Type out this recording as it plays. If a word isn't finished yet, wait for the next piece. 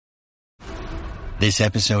This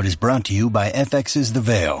episode is brought to you by FX's The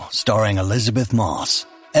Veil, starring Elizabeth Moss.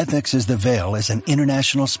 FX's The Veil is an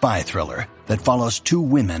international spy thriller that follows two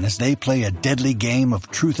women as they play a deadly game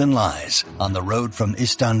of truth and lies on the road from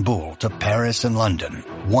Istanbul to Paris and London.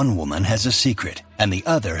 One woman has a secret, and the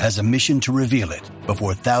other has a mission to reveal it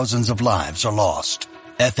before thousands of lives are lost.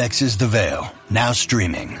 FX's The Veil, now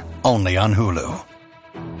streaming, only on Hulu.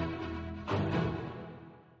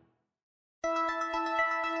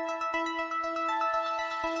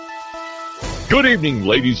 Good evening,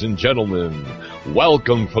 ladies and gentlemen.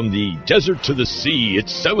 Welcome from the desert to the sea.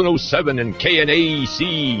 It's 7:07 in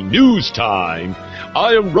KNAC News Time.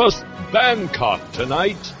 I am Russ Babcock.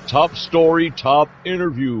 Tonight, top story, top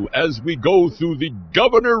interview as we go through the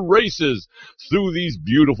governor races through these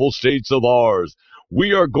beautiful states of ours.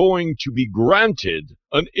 We are going to be granted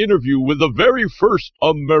an interview with the very first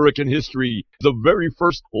American history, the very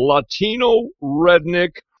first Latino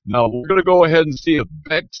redneck. Now, we're going to go ahead and see if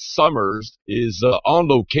Beck Summers is on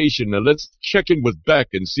location. Now, let's check in with Beck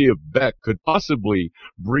and see if Beck could possibly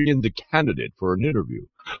bring in the candidate for an interview.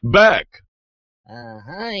 Beck!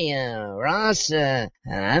 Hi, Ross.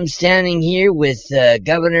 I'm standing here with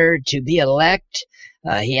Governor to be elect.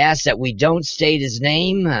 He asked that we don't state his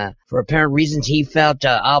name. For apparent reasons, he felt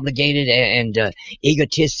obligated and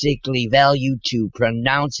egotistically valued to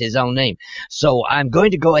pronounce his own name. So I'm going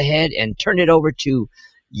to go ahead and turn it over to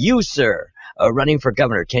you, sir, running for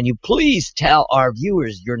governor. Can you please tell our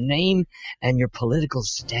viewers your name and your political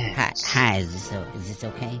stance? Hi. Is this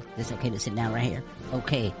okay? Is this okay to sit down right here?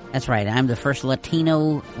 Okay, that's right. I'm the first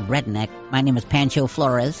Latino redneck. My name is Pancho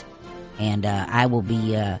Flores, and I will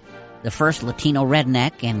be the first Latino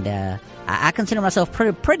redneck, and I consider myself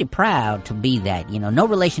pretty proud to be that. You know, no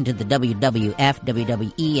relation to the WWF,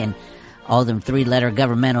 WWE, and all them three-letter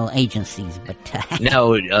governmental agencies. But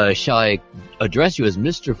now, shall I address you as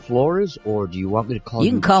Mr. Flores, or do you want me to call you?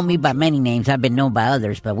 You can call me by many names. I've been known by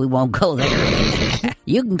others, but we won't go there.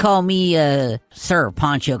 You can call me Sir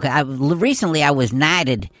Pancho. Recently, I was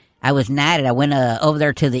knighted. I went over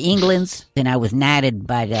there to the Englands, and I was knighted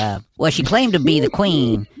by she claimed to be the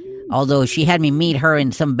queen, although she had me meet her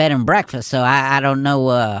in some bed and breakfast, so I don't know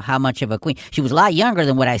how much of a queen. She was a lot younger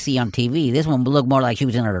than what I see on TV. This one looked more like she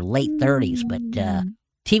was in her late 30s, but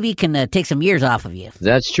TV can take some years off of you.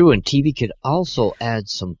 That's true, and TV could also add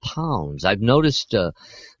some pounds. I've noticed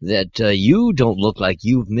that you don't look like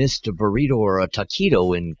you've missed a burrito or a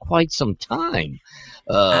taquito in quite some time.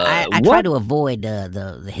 I try to avoid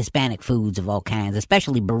the Hispanic foods of all kinds,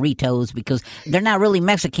 especially burritos, because they're not really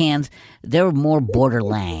Mexicans. They're more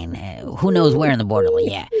borderline. Who knows where in the borderline,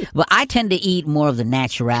 yeah. But I tend to eat more of the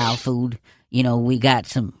natural food. You know, we got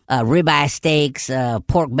some ribeye steaks,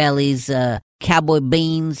 pork bellies, cowboy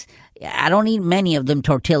beans. I don't eat many of them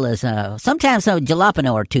tortillas. Sometimes a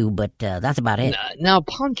jalapeno or two, but that's about it. Now,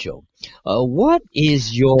 Pancho, what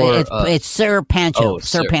is your... It's Sir Pancho.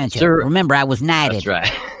 Sir Pancho. Sir, remember, I was knighted. That's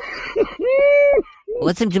right.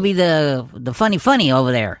 What seems to be the funny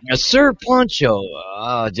over there? Sir Pancho,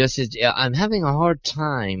 I'm having a hard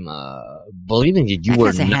time believing that you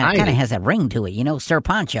were knighted. It kind of has a ring to it, you know, Sir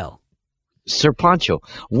Pancho. Sir Pancho,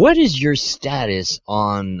 what is your status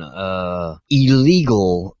on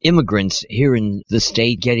illegal immigrants here in the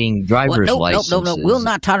state getting driver's licenses? No. We'll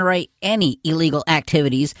not tolerate any illegal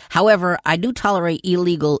activities. However, I do tolerate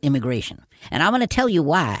illegal immigration. And I'm going to tell you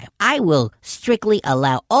why. I will strictly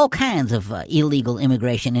allow all kinds of illegal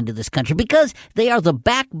immigration into this country because they are the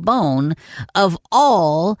backbone of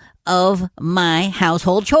all of my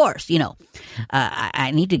household chores. You know, I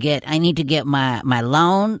need to get my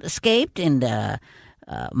lawn scaped and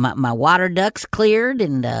my water ducts cleared,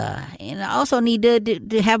 and I also need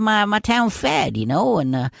to have my town fed. You know,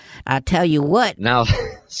 and I tell you what. Now,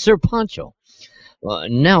 Sir Pancho.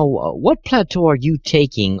 What plateau are you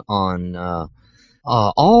taking on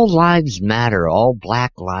all lives matter, all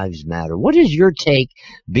black lives matter? What is your take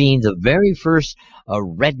being the very first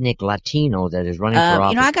redneck Latino that is running for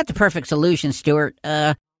office? You know, I got the perfect solution, Stuart.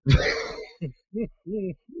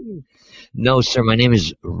 No, sir, my name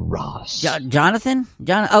is Ross. Jonathan?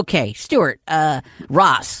 Okay, Stuart.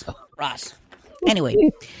 Ross. Anyway,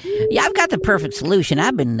 yeah, I've got the perfect solution.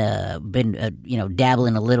 I've been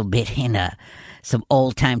dabbling a little bit in some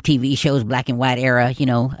old-time TV shows, black and white era, you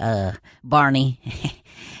know, Barney.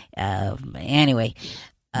 Anyway,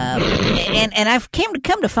 and I've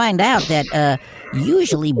come to find out that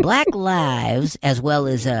usually black lives, as well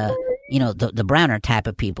as the browner type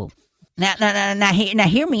of people. Now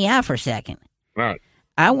hear me out for a second. Right.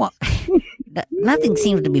 I want. Nothing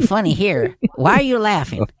seems to be funny here. Why are you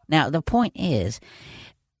laughing? Now the point is,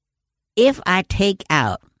 if I take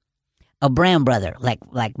out a brown brother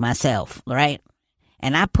like myself, right?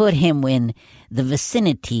 and I put him in the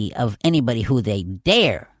vicinity of anybody who they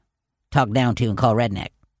dare talk down to and call redneck.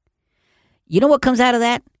 You know what comes out of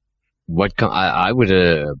that? I would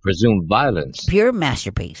presume violence. Pure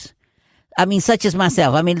masterpiece. I mean, such as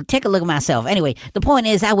myself. I mean, take a look at myself. Anyway, the point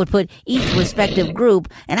is I would put each respective group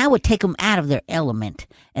and I would take them out of their element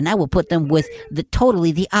and I would put them with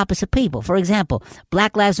totally the opposite people. For example,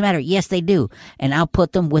 Black Lives Matter. Yes, they do. And I'll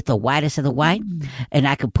put them with the whitest of the white, and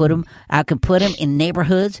I could put them in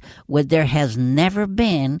neighborhoods where there has never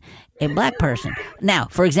been a black person. Now,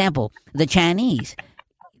 for example, the Chinese,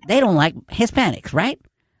 they don't like Hispanics, right?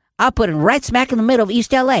 I'll put it right smack in the middle of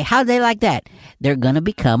East L.A. How do they like that? They're going to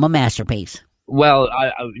become a masterpiece. Well,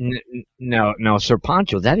 now, Sir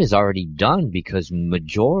Pancho, that is already done because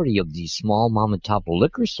majority of these small mom-and-pop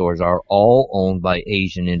liquor stores are all owned by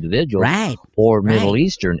Asian individuals or Middle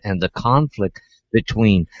Eastern, and the conflict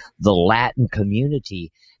between the Latin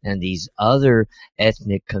community and these other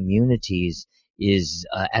ethnic communities is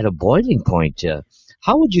at a boiling point.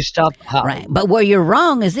 How would you stop? Right. But where you're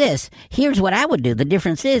wrong is this. Here's what I would do. The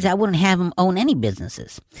difference is I wouldn't have them own any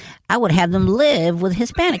businesses. I would have them live with the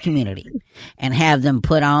Hispanic community and have them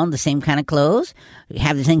put on the same kind of clothes,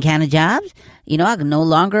 have the same kind of jobs. You know, I could no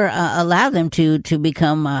longer allow them to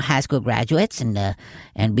become high school graduates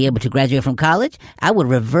and be able to graduate from college. I would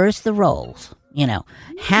reverse the roles. You know,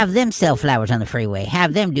 have them sell flowers on the freeway.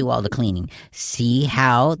 Have them do all the cleaning. See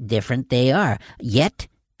how different they are. Yet,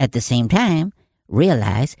 at the same time,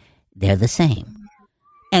 realize they're the same.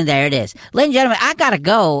 And there it is. Ladies and gentlemen, I got to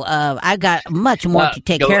go. I got much more to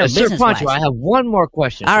take care of business-wise. Sir Pancho, I have one more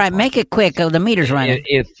question. All right, make it quick. The meter's running.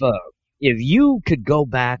 If you could go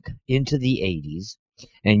back into the 80s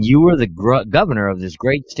and you were the governor of this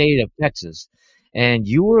great state of Texas and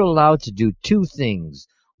you were allowed to do two things,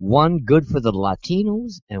 one good for the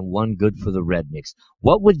Latinos and one good for the rednecks,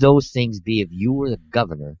 what would those things be if you were the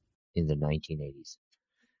governor in the 1980s?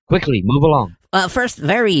 Quickly, move along. First,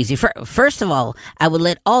 very easy. First of all, I would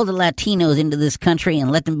let all the Latinos into this country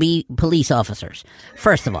and let them be police officers.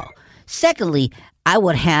 First of all. Secondly, I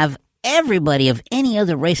would have everybody of any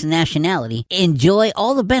other race and nationality enjoy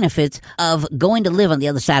all the benefits of going to live on the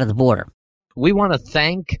other side of the border. We want to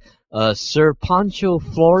thank Sir Pancho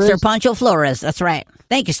Flores. Sir Pancho Flores, that's right.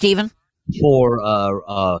 Thank you, Stephen.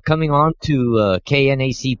 For coming on to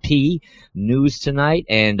KNACP News tonight,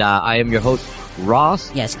 and I am your host,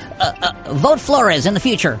 Ross. Yes, vote Flores in the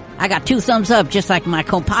future. I got 2 thumbs up, just like my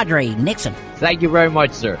compadre, Nixon. Thank you very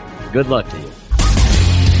much, sir. Good luck to you.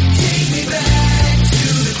 Take me back to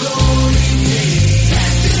the glory days.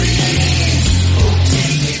 Oh,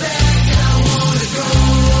 take me back, I wanna go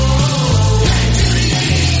back to the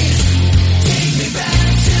days. Take me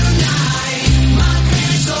back tonight. My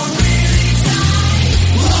pants are really tight.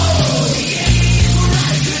 Whoa, the 80s were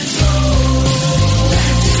out of control.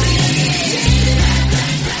 Back to the 80s. Take me back to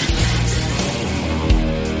the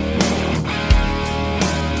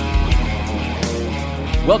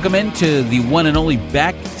Welcome into the one and only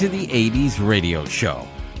Back to the 80s radio show.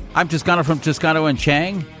 I'm Toscano from Toscano and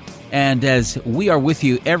Chang, and as we are with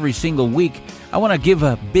you every single week, I want to give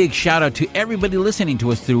a big shout out to everybody listening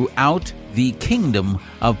to us throughout the kingdom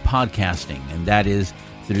of podcasting, and that is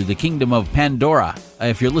through the kingdom of Pandora.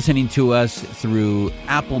 If you're listening to us through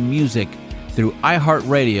Apple Music, through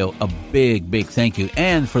iHeartRadio, a big thank you.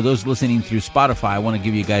 And for those listening through Spotify, I want to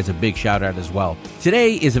give you guys a big shout out as well.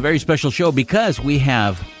 Today is a very special show because we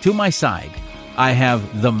have, to my side, I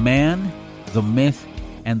have the man, the myth,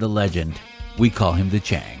 and the legend. We call him the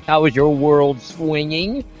Chang. How is your world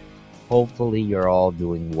swinging? Hopefully you're all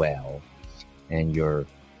doing well, and you're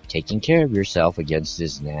taking care of yourself against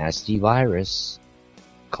this nasty virus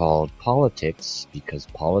called politics, because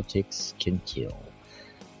politics can kill.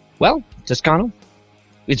 Well, Toscano,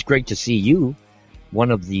 it's great to see you,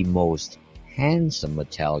 one of the most handsome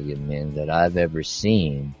Italian men that I've ever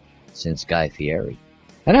seen since Guy Fieri.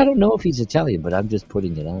 And I don't know if he's Italian, but I'm just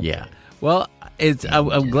putting it on. Yeah. Well,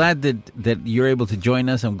 I'm glad that you're able to join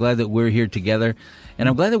us. I'm glad that we're here together. And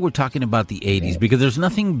I'm glad that we're talking about the 80s, because there's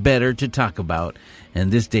nothing better to talk about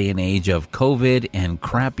in this day and age of COVID and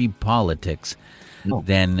crappy politics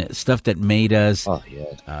than stuff that made us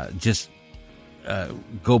just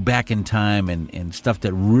go back in time and stuff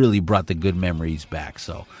that really brought the good memories back.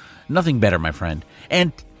 So nothing better, my friend.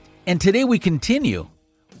 And today we continue.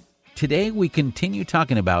 Today we continue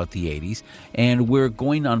talking about the 80s, and we're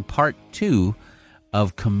going on part 2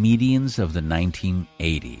 of comedians of the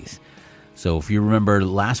 1980s. So if you remember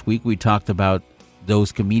last week, we talked about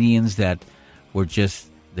those comedians that were just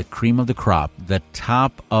the cream of the crop, the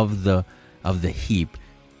top of the heap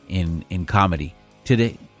in comedy.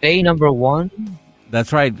 Today, number one,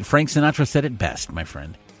 That's right. Frank Sinatra said it best, my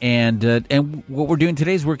friend. And what we're doing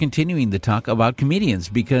today is we're continuing the talk about comedians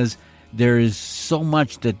because there is so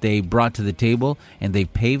much that they brought to the table and they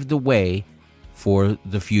paved the way for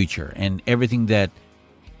the future. And everything that,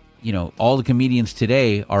 all the comedians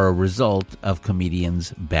today are a result of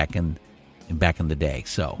comedians back in the day.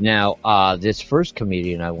 So now, this first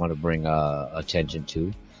comedian I want to bring attention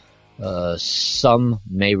to, some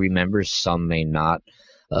may remember, some may not.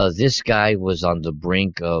 This guy was on the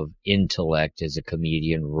brink of intellect as a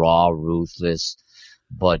comedian, raw, ruthless,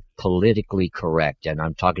 but politically correct. And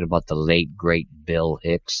I'm talking about the late, great Bill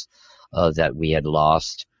Hicks that we had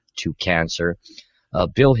lost to cancer.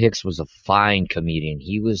 Bill Hicks was a fine comedian.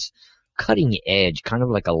 He was cutting edge, kind of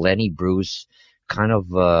like a Lenny Bruce, kind of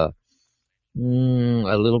a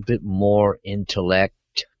little bit more intellect,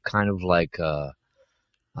 kind of like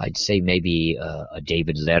I'd say maybe a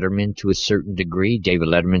David Letterman to a certain degree. David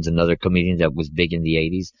Letterman's another comedian that was big in the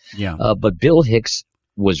 80s. Yeah. But Bill Hicks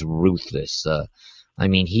was ruthless.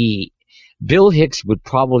 Bill Hicks would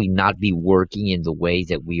probably not be working in the way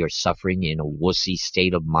that we are suffering in a wussy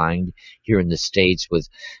state of mind here in the States, with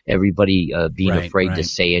everybody being afraid to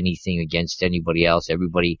say anything against anybody else.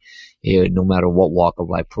 Everybody, no matter what walk of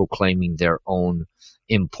life, proclaiming their own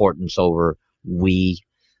importance over we.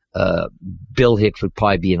 Bill Hicks would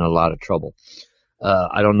probably be in a lot of trouble.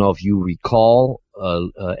 I don't know if you recall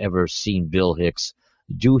ever seen Bill Hicks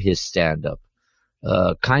do his stand-up.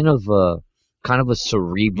 Kind of a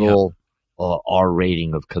cerebral R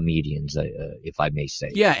rating of comedians, if I may say.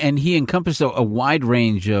 Yeah, and he encompassed a wide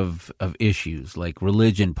range of issues like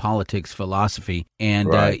religion, politics, philosophy,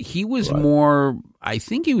 and he was more, I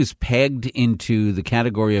think he was pegged into the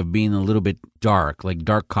category of being a little bit dark, like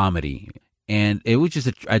dark comedy. And it was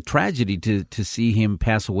just a tragedy to see him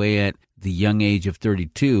pass away at the young age of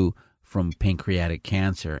 32 from pancreatic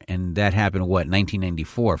cancer. And that happened,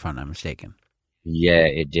 1994, if I'm not mistaken? Yeah,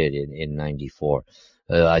 it did in 94.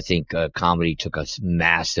 I think comedy took a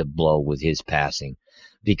massive blow with his passing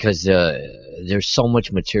because there's so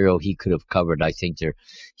much material he could have covered. I think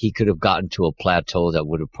he could have gotten to a plateau that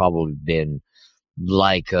would have probably been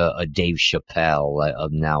like a Dave Chappelle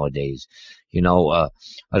of nowadays.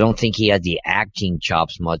 I don't think he had the acting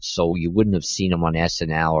chops much, so you wouldn't have seen him on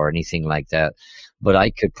SNL or anything like that. But I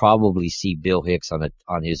could probably see Bill Hicks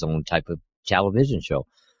on his own type of television show,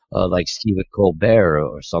 like Stephen Colbert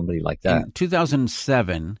or somebody like that. In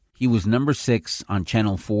 2007, he was number 6 on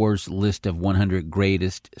Channel 4's list of 100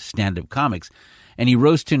 greatest stand-up comics, and he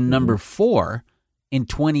rose to number 4 in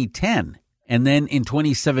 2010. And then in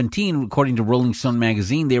 2017, according to Rolling Stone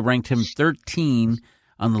magazine, they ranked him 13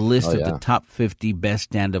 on the list of the top 50 best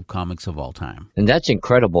stand-up comics of all time. And that's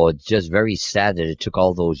incredible. It's just very sad that it took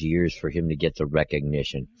all those years for him to get the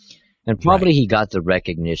recognition. And probably he got the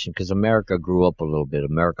recognition because America grew up a little bit.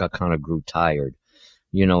 America kind of grew tired,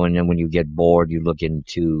 and then when you get bored, you look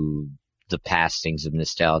into the past things of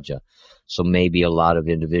nostalgia. So maybe a lot of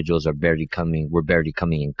individuals were barely coming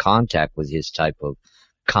in contact with his type of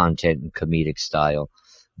content and comedic style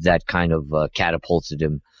that kind of catapulted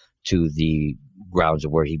him to the grounds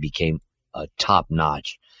of where he became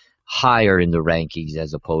top-notch, higher in the rankings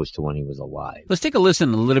as opposed to when he was alive. Let's take a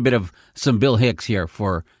listen, a little bit of some Bill Hicks here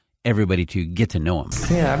for everybody to get to know him.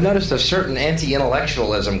 Yeah, I've noticed a certain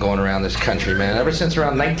anti-intellectualism going around this country, man, ever since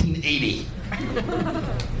around 1980.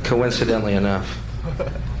 Coincidentally enough.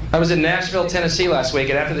 I was in Nashville, Tennessee last week,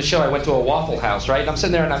 and after the show I went to a Waffle House, right? And I'm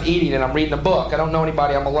sitting there and I'm eating and I'm reading a book. I don't know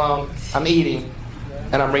anybody, I'm alone. I'm eating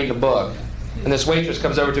and I'm reading a book. And this waitress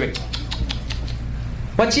comes over to me.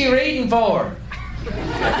 "What's you reading for?"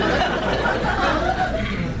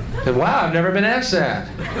 I said, "Wow, I've never been asked that.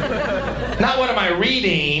 Not what am I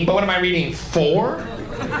reading, but what am I reading for?"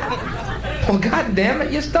 Well, God damn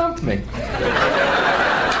it, you stumped me.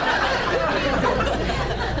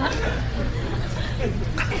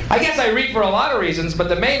 I guess I read for a lot of reasons, but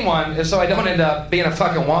the main one is so I don't end up being a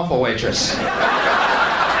fucking waffle waitress.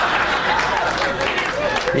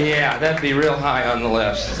 Yeah, that'd be real high on the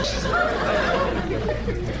list.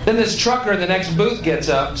 Then this trucker in the next booth gets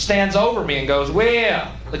up, stands over me and goes,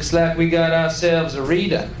 "Well, looks like we got ourselves a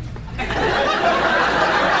reader."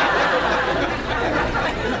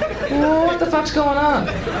 What the fuck's going on?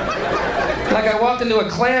 Like I walked into a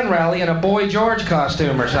Klan rally in a Boy George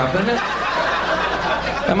costume or something.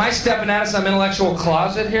 Am I stepping out of some intellectual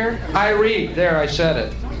closet here? I read. There, I said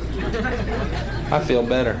it. I feel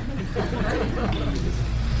better.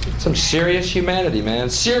 Some serious humanity, man.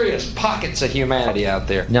 Serious pockets of humanity out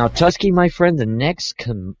there. Now, Tusky, my friend, the next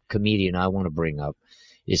comedian I want to bring up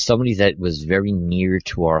is somebody that was very near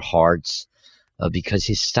to our hearts because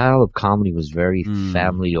his style of comedy was very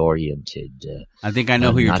family oriented. I think I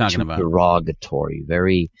know who you're not talking too about. derogatory,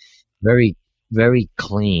 very, very, very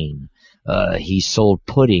clean. He sold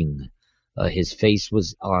pudding. His face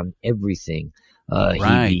was on everything.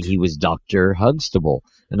 Right. He was Dr. Huxtable.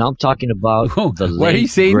 And I'm talking about Whoa, the late why are you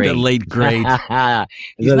saying great. the late great?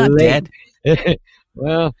 He's The not late- dead.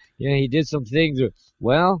 Well, yeah, he did some things.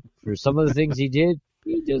 Well, for some of the things he did,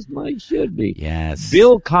 he just should be. Yes.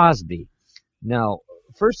 Bill Cosby. Now,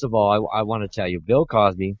 first of all, I want to tell you, Bill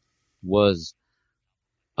Cosby was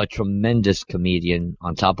a tremendous comedian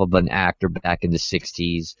on top of an actor back in the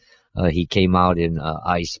 60s. He came out in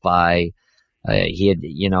I Spy. He had,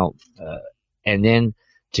 and then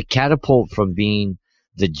to catapult from being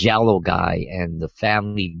the Jello guy and the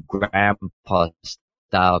family grandpa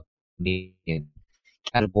style comedian,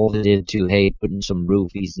 catapulted into, hey, putting some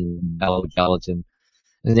roofies and mellow gelatin.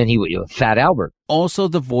 And then he would, Fat Albert. Also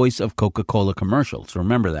the voice of Coca-Cola commercials.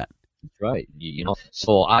 Remember that. Right.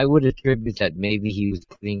 So I would attribute that maybe he was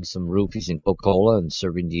putting some roofies in Coca-Cola and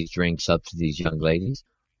serving these drinks up to these young ladies.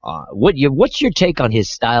 What's your take on his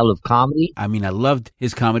style of comedy? I mean, I loved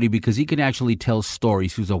his comedy because he can actually tell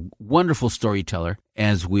stories. He's a wonderful storyteller,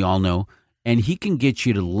 as we all know, and he can get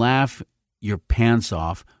you to laugh your pants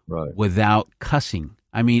off without cussing.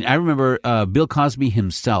 I mean, I remember Bill Cosby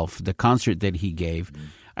himself, the concert that he gave,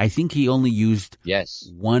 I think he only used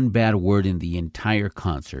one bad word in the entire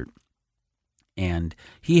concert, and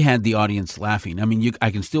he had the audience laughing. I mean, I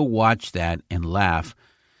can still watch that and laugh,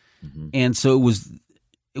 and so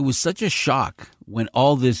it was such a shock when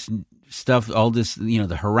all this stuff, all this,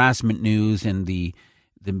 the harassment news and the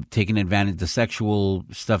taking advantage, the sexual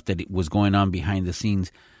stuff that was going on behind the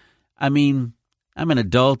scenes. I mean, I'm an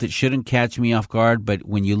adult. It shouldn't catch me off guard. But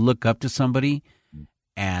when you look up to somebody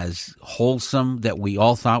as wholesome, that we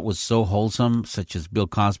all thought was so wholesome, such as Bill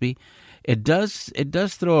Cosby, it does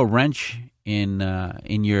throw a wrench in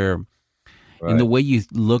your in the way you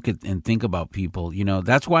look at and think about people.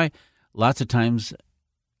 That's why lots of times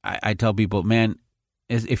I tell people, man,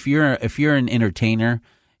 if you're an entertainer,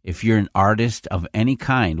 if you're an artist of any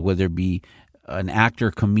kind, whether it be an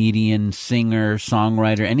actor, comedian, singer,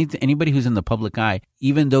 songwriter, anybody who's in the public eye,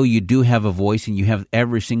 even though you do have a voice and you have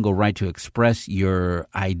every single right to express your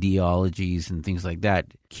ideologies and things like that,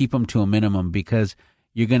 keep them to a minimum because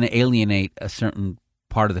you're going to alienate a certain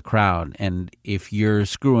part of the crowd. And if you're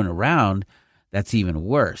screwing around, that's even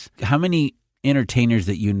worse. How many entertainers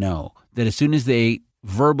that you know that as soon as they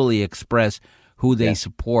verbally express who they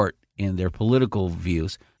support in their political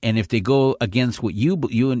views, and if they go against what you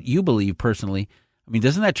believe personally, I mean,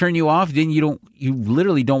 doesn't that turn you off? Then you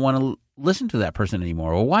literally don't want to listen to that person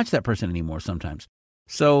anymore or watch that person anymore sometimes.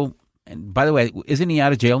 So, and by the way, isn't he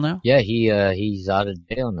out of jail now? Yeah, he's out of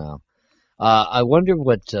jail now. I wonder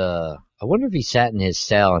if he sat in his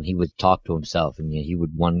cell and he would talk to himself, and he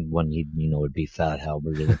would would be Fat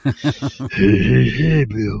Albert. Hey,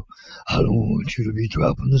 Bill, I don't want you to be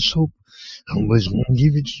dropping the soap. I was going to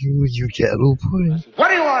give it to you with your jello pudding. What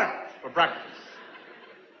do you want for breakfast?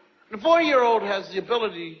 The 4-year-old has the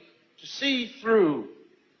ability to see through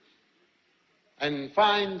and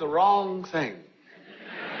find the wrong thing.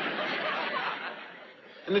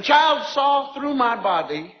 And the child saw through my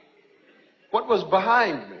body what was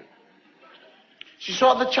behind me. She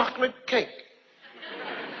saw the chocolate cake.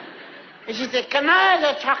 And she said, "Can I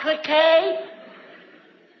have the chocolate cake?"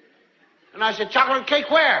 And I said, "Chocolate cake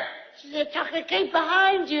where?" She said, "Chocolate cake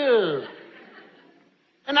behind you."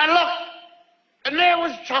 And I looked, and there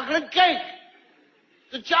was chocolate cake.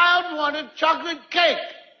 The child wanted chocolate cake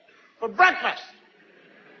for breakfast.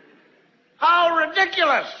 How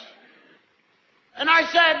ridiculous. And I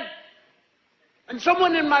said, and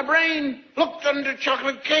someone in my brain looked under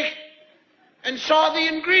chocolate cake and saw the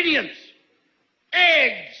ingredients.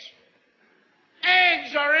 Eggs.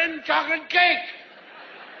 Eggs are in chocolate cake.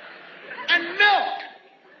 And milk.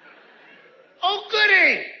 Oh,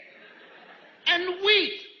 goody. And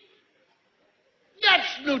wheat.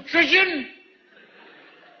 That's nutrition.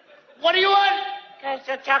 What do you want? That's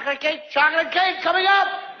a chocolate cake. Chocolate cake coming up.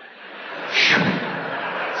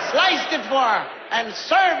 Sliced it for her and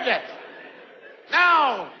served it.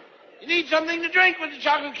 Now, you need something to drink with the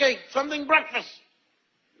chocolate cake. Something breakfast.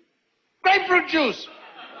 Grapefruit juice.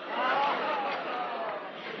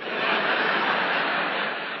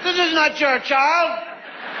 This is not your child.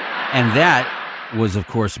 And that was, of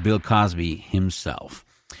course, Bill Cosby himself.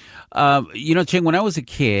 Ching, when I was a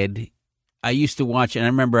kid, I used to watch, and I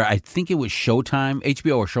remember, I think it was Showtime,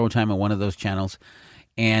 HBO or Showtime on one of those channels,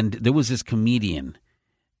 and there was this comedian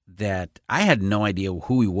that I had no idea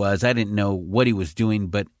who he was. I didn't know what he was doing,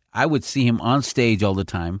 but I would see him on stage all the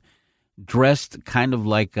time dressed kind of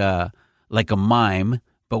like a mime,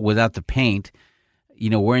 but without the paint,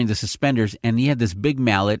 wearing the suspenders, and he had this big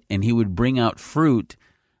mallet, and he would bring out fruit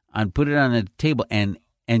and put it on a table and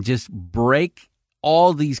just break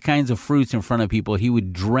all these kinds of fruits in front of people. He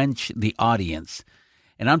would drench the audience.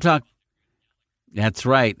 And I'm talking, that's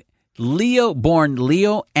right, born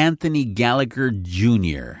Leo Anthony Gallagher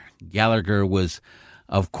Jr. Gallagher was,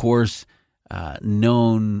 of course,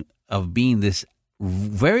 known of being this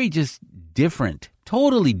very just different,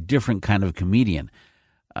 totally different kind of comedian.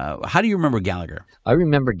 How do you remember Gallagher? I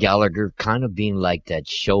remember Gallagher kind of being like that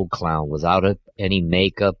show clown without any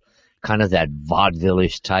makeup, kind of that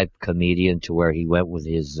vaudeville-ish type comedian, to where he went with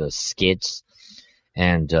his skits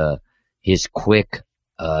and his quick,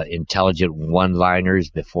 intelligent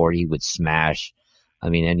one-liners before he would smash. I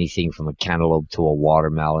mean, anything from a cantaloupe to a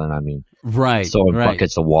watermelon. I mean, throwing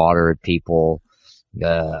buckets of water at people.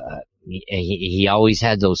 He always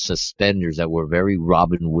had those suspenders that were very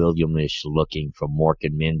Robin Williams-ish looking from Mork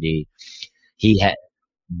and Mindy. He had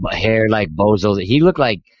hair like Bozo. He looked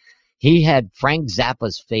like he had Frank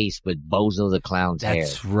Zappa's face with Bozo the Clown's hair.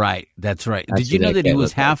 That's right. That's Did you know that he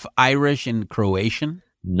was half Irish and Croatian?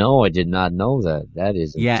 No, I did not know that. That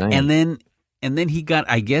is insane. and then he got,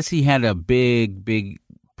 I guess he had a big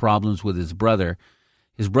problems with his brother.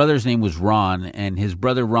 His brother's name was Ron, and his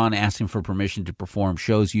brother Ron asked him for permission to perform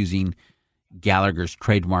shows using Gallagher's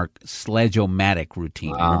trademark Sledge-O-Matic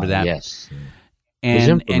routine. Remember that? Yes.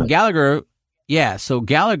 And Gallagher, so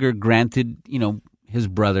Gallagher granted, his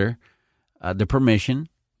brother the permission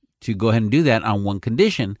to go ahead and do that on one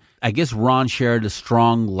condition. I guess Ron shared a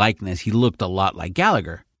strong likeness. He looked a lot like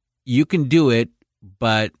Gallagher. You can do it,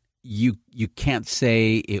 but you can't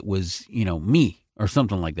say it was, me or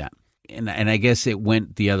something like that. And I guess it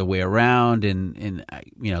went the other way around, and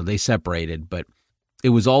they separated, but it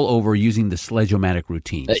was all over using the Sledge-O-Matic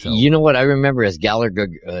routine. So. You know what? I remember as Gallagher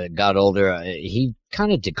got older, he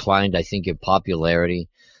kind of declined, I think, in popularity,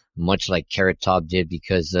 much like Carrot Top did,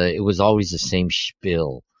 because it was always the same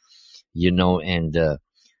spiel, and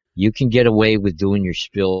you can get away with doing your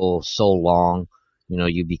spiel so long,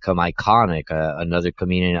 you become iconic. Another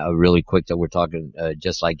comedian, really quick that we're talking,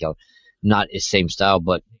 just like, not his same style,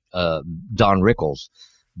 but Don Rickles.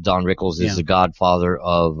 Don Rickles is the godfather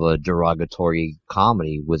of derogatory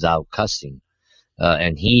comedy without cussing.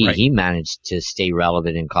 And he managed to stay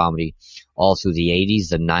relevant in comedy all through the 80s,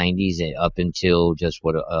 the 90s, and up until just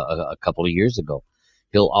a couple of years ago.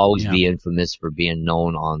 He'll always be infamous for being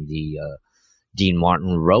known on the Dean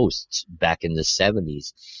Martin roasts back in the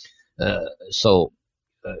 70s. So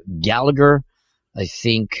Gallagher, I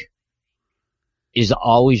think, is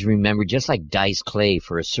always remembered, just like Dice Clay,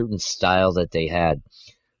 for a certain style that they had.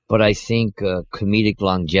 But I think comedic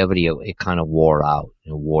longevity, it kind of wore out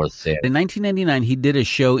and wore thin. In 1999, he did a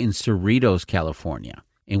show in Cerritos, California,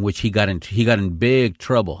 in which he got in big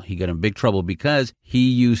trouble. He got in big trouble because he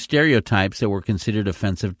used stereotypes that were considered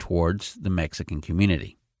offensive towards the Mexican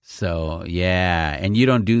community. So, and you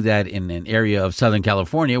don't do that in an area of Southern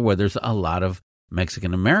California where there's a lot of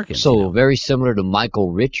Mexican Americans. So very similar to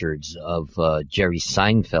Michael Richards of Jerry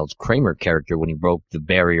Seinfeld's Kramer character when he broke the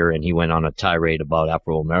barrier and he went on a tirade about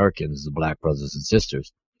Afro-Americans, the black brothers and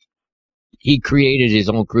sisters. He created his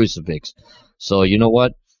own crucifix. So you know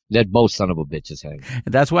what? Let both son of a bitches hang.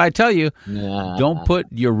 That's why I tell you, don't put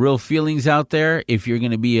your real feelings out there. If you're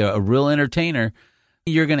going to be a real entertainer,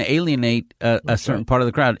 you're going to alienate a certain part of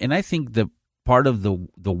the crowd. And I think the part of the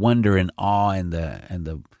wonder and awe and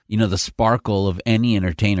the the sparkle of any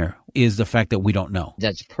entertainer is the fact that we don't know.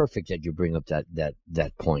 That's perfect that you bring up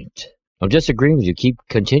that point. I'm just agreeing with you.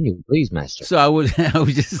 Continue, please, Master. So I was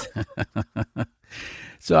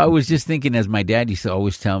just thinking, as my dad used to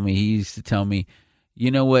always tell me,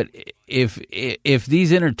 you know what, if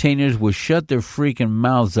these entertainers would shut their freaking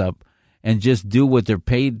mouths up and just do what they're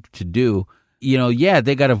paid to do,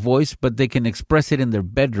 they got a voice, but they can express it in their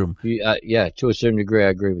bedroom. To a certain degree, I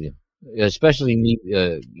agree with you. Especially me,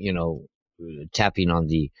 tapping on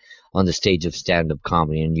the stage of stand-up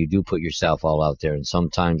comedy, and you do put yourself all out there. And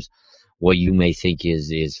sometimes what you may think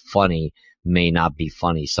is funny may not be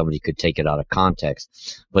funny. Somebody could take it out of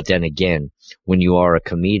context. But then again, when you are a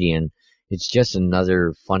comedian, it's just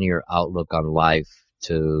another funnier outlook on life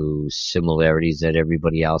to similarities that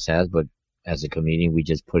everybody else has. But as a comedian, we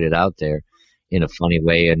just put it out there in a funny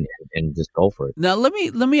way and just go for it. Now, let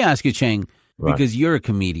me ask you, Chang, because you're a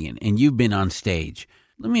comedian and you've been on stage.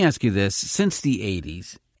 Let me ask you this. Since the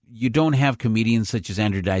 80s, you don't have comedians such as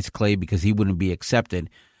Andrew Dice Clay because he wouldn't be accepted.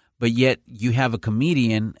 But yet you have a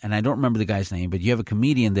comedian, and I don't remember the guy's name, but you have a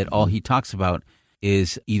comedian that all he talks about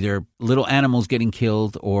is either little animals getting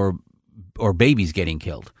killed or babies getting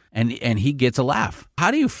killed. and he gets a laugh.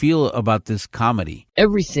 How do you feel about this comedy?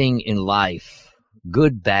 Everything in life,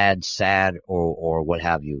 good, bad, sad, or what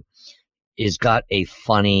have you, is got a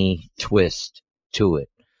funny twist to it.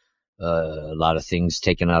 A lot of things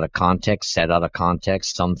taken out of context, set out of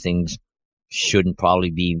context. Some things shouldn't probably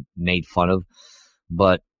be made fun of.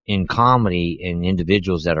 But in comedy, and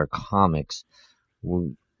individuals that are comics,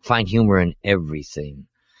 we find humor in everything.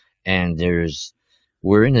 And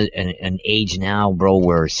we're in an age now, bro,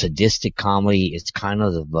 where sadistic comedy is kind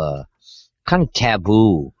of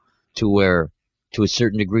taboo, to where, to a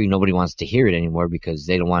certain degree, nobody wants to hear it anymore because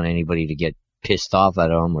they don't want anybody to get pissed off at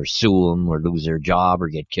them or sue them or lose their job or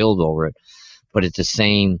get killed over it. But at the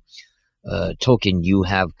same token, you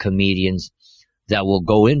have comedians that will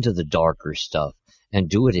go into the darker stuff and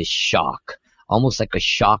do it as shock, almost like a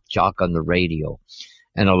shock jock on the radio.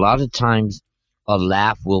 And a lot of times a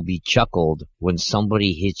laugh will be chuckled when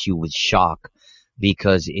somebody hits you with shock,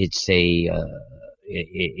 because it's a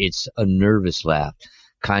nervous laugh,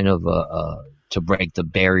 kind of to break the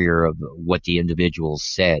barrier of what the individual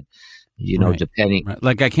said. You know, Right. depending. Right.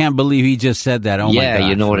 Like, I can't believe he just said that. Oh my Yeah, gosh,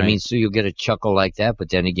 you know what I right? mean? So you'll get a chuckle like that, but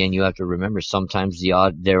then again, you have to remember sometimes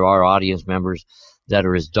there are audience members that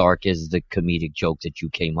are as dark as the comedic joke that you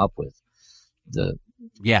came up with.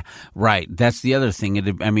 Yeah, right. That's the other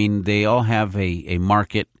thing. I mean, they all have a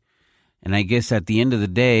market, and I guess at the end of the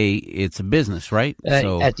day, it's a business, right?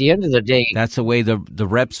 So At the end of the day, that's the way the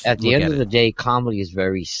reps at the look end at of the it. day, comedy is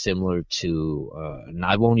very similar to, and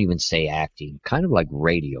I won't even say acting, kind of like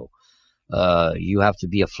radio. You have to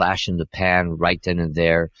be a flash in the pan right then and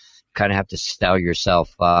there. Kind of have to style yourself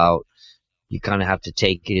out. You kind of have to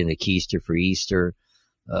take it in the keister for Easter.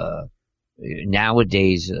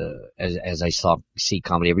 Nowadays, as I see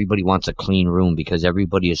comedy, everybody wants a clean room because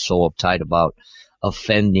everybody is so uptight about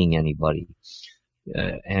offending anybody.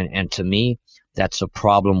 And to me, that's a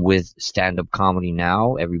problem with stand-up comedy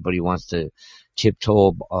now. Everybody wants to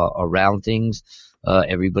tiptoe around things.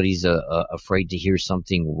 Everybody's afraid to hear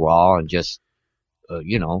something raw and just,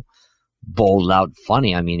 bold out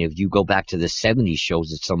funny. I mean, if you go back to the 70s shows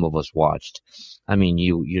that some of us watched, I mean,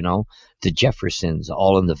 you know, the Jeffersons,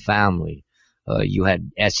 All in the Family. You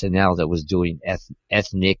had SNL that was doing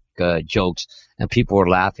ethnic jokes, and people were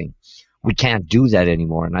laughing. We can't do that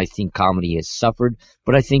anymore, and I think comedy has suffered,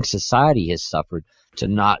 but I think society has suffered to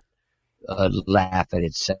not laugh at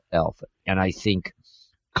itself. And I think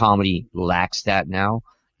comedy lacks that now.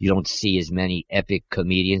 You don't see as many epic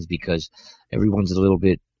comedians because everyone's a little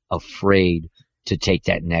bit afraid to take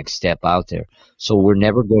that next step out there. So we're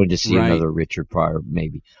never going to see Right. another Richard Pryor,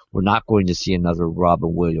 maybe. We're not going to see another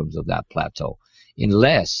Robin Williams of that plateau.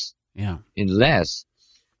 Unless, Yeah.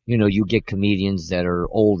 you get comedians that are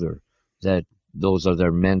older, that those are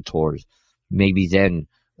their mentors. Maybe then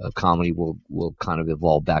comedy will kind of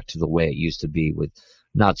evolve back to the way it used to be, with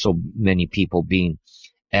not so many people being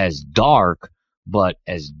as dark, but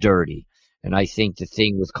as dirty. And I think the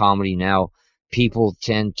thing with comedy now, people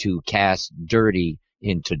tend to cast dirty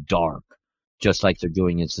into dark, just like they're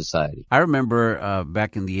doing in society. I remember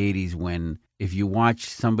back in the 80s when, if you watch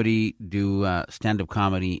somebody do stand-up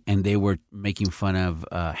comedy and they were making fun of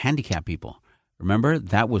handicapped people, remember?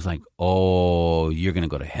 That was like, oh, you're going to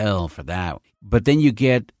go to hell for that. But then you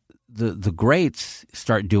get the greats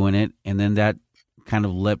start doing it, and then that kind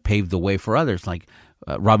of paved the way for others. Like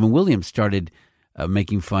Robin Williams started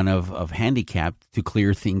making fun of handicapped to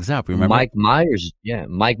clear things up. Remember? Mike Myers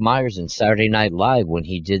in Saturday Night Live, when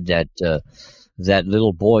he did that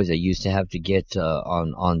little boy that used to have to get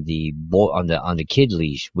on the kid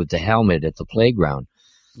leash with the helmet at the playground.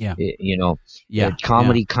 Yeah.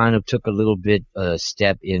 Comedy kind of took a little bit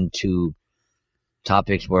step into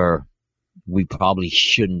topics where we probably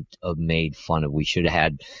shouldn't have made fun of. We should have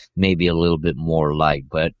had maybe a little bit more light,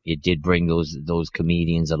 but it did bring those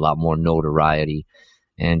comedians a lot more notoriety,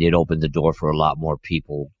 and it opened the door for a lot more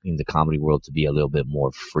people in the comedy world to be a little bit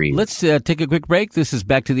more free. Let's take a quick break. This is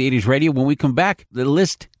Back to the 80s Radio. When we come back, the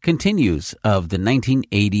list continues of the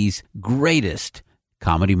 1980s greatest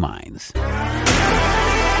comedy minds.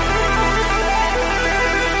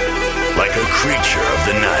 Like a creature of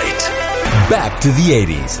the night. Back to the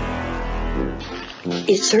 80s.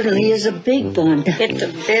 It certainly is a big bun. It's a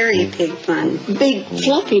very big bun. Big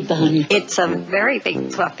fluffy bun. It's a very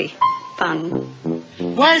big fluffy bun.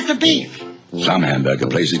 Where's the beef? Some hamburger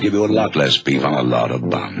places give you a lot less beef on a lot of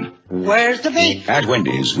bun. Where's the beef? At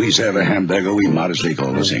Wendy's, we serve a hamburger we modestly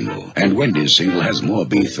call a single. And Wendy's single has more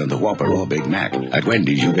beef than the Whopper or Big Mac. At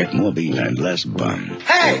Wendy's, you get more beef and less bun.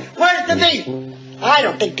 Hey, where's the beef? I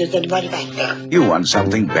don't think there's anybody back there. You want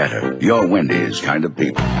something better. You're Wendy's kind of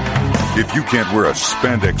people. If you can't wear a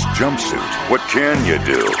spandex jumpsuit, what can you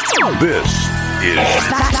do? This is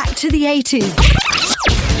Back to the 80s.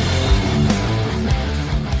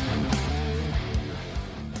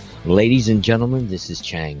 Ladies and gentlemen, this is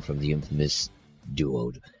Chang from the infamous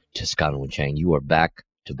duo Toscano and Chang. You are back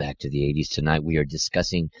to the 80s. Tonight we are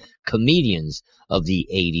discussing comedians of the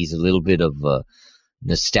 80s, a little bit of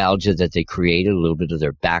nostalgia that they created, a little bit of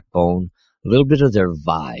their backbone, a little bit of their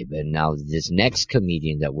vibe. And now this next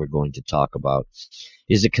comedian that we're going to talk about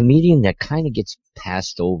is a comedian that kind of gets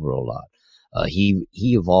passed over a lot. He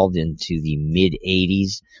evolved into the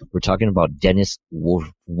mid-80s. We're talking about Dennis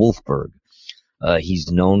Wolfberg. He's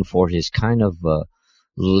known for his kind of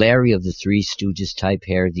Larry of the Three Stooges type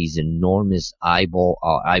hair, these enormous eyeballs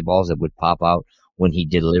that would pop out when he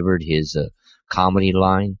delivered his comedy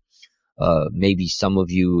line. Maybe some of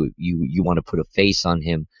you want to put a face on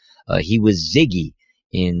him. He was Ziggy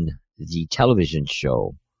in the television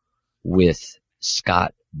show with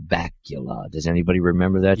Scott Bakula. Does anybody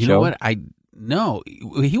remember that show? You know what? No,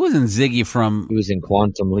 he wasn't Ziggy from... He was in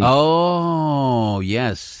Quantum Leap. Oh,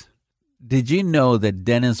 yes. Did you know that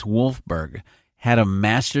Dennis Wolfberg had a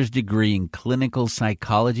master's degree in clinical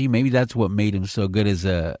psychology? Maybe that's what made him so good as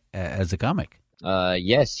a comic.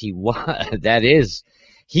 Yes, he was.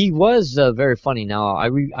 He was very funny. Now, I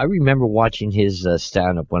remember watching his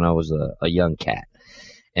stand-up when I was a young cat.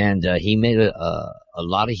 And he made a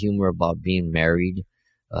lot of humor about being married,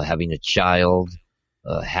 having a child,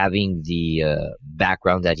 having the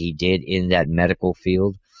background that he did in that medical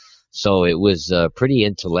field. So it was pretty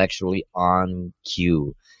intellectually on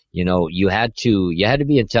cue. You know, you had to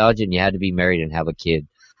be intelligent, you had to be married and have a kid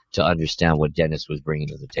to understand what Dennis was bringing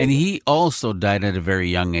to the table. And he also died at a very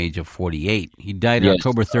young age of 48. He died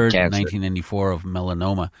October 3rd, 1994 of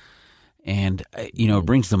melanoma. And, it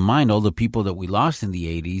brings to mind all the people that we lost in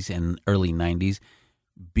the 80s and early 90s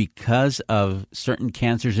because of certain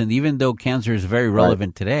cancers. And even though cancer is very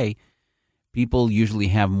relevant today, people usually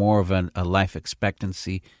have more of a life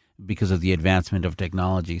expectancy because of the advancement of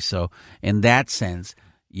technology. So in that sense,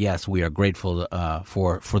 yes, we are grateful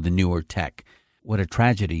for the newer tech. What a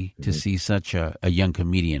tragedy to see such a young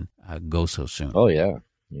comedian go so soon. Oh, yeah.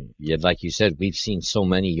 Yeah. Like you said, we've seen so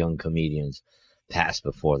many young comedians pass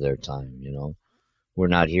before their time, We're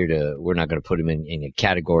not going to put them in a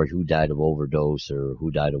category who died of overdose or who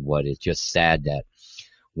died of what. It's just sad that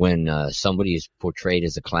when somebody is portrayed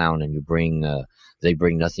as a clown and they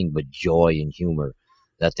bring nothing but joy and humor,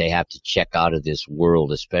 that they have to check out of this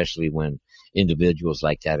world, especially when individuals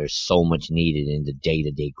like that are so much needed in the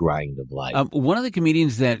day-to-day grind of life. One of the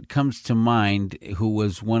comedians that comes to mind who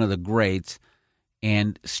was one of the greats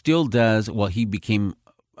and still does, he became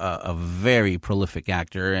a very prolific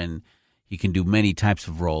actor and he can do many types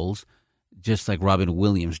of roles, just like Robin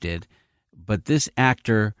Williams did. But this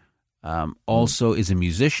actor also is a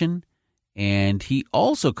musician, and he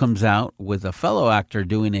also comes out with a fellow actor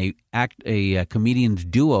doing a comedian's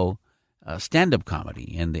duo stand-up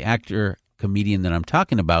comedy. And the actor-comedian that I'm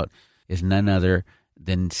talking about is none other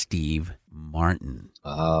than Steve Martin.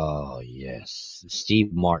 Oh, yes.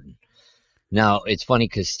 Steve Martin. Now, it's funny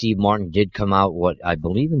because Steve Martin did come out, I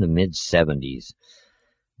believe in the mid-'70s.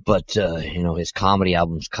 But, his comedy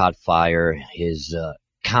albums caught fire. His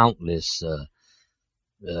countless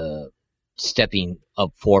stepping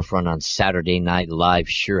up forefront on Saturday Night Live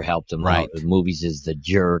sure helped him out. The movies is The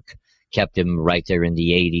Jerk, kept him right there in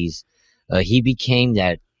the 80s. He became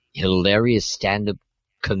that hilarious stand-up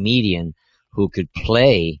comedian who could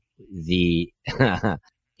play the...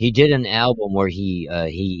 He did an album where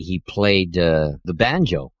he played the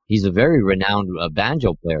banjo. He's a very renowned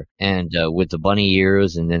banjo player. And with the bunny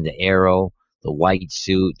ears and then the arrow, the white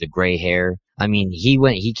suit, the gray hair. I mean,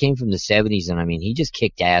 he came from the 70s, and I mean, he just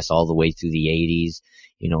kicked ass all the way through the 80s,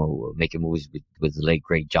 making movies with the late,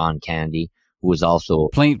 great John Candy, who was also...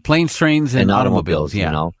 Planes, Trains, and Automobiles,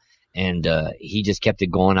 yeah. And he just kept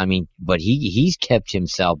it going. I mean, but he's kept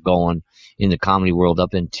himself going in the comedy world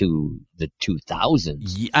up into the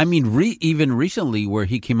 2000s. I mean, even recently where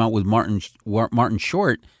he came out with Martin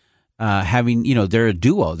Short, having, they're a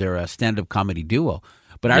duo. They're a stand-up comedy duo.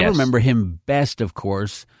 But I remember him best, of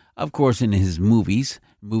course, in his movies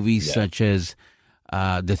such as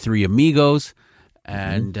The Three Amigos,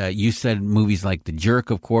 and you said movies like The Jerk,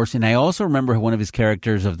 of course. And I also remember one of his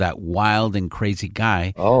characters of that wild and crazy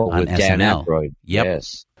guy on with SNL. Dan Aykroyd. Yep.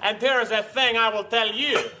 Yes. And there is a thing I will tell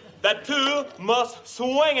you. The two most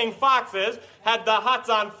swinging foxes had the hots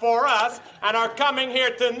on for us and are coming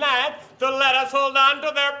here tonight to let us hold on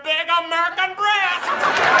to their big American breasts.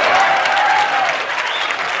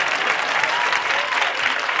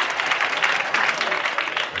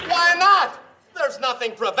 Why not? There's nothing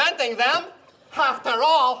nothing preventing them. After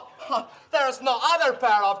all, there's no other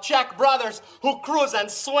pair of Czech brothers who cruise and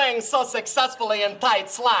swing so successfully in tight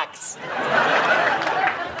slacks.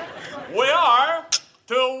 We are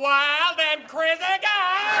two wild and crazy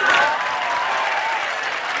guys.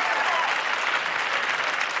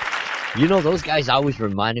 You know, those guys always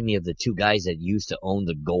reminded me of the two guys that used to own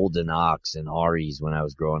the Golden Ox and Ari's when I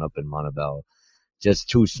was growing up in Montebello. Just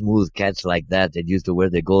two smooth cats like that that used to wear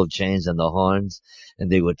the gold chains and the horns,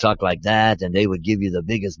 and they would talk like that, and they would give you the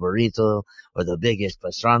biggest burrito or the biggest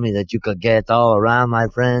pastrami that you could get all around, my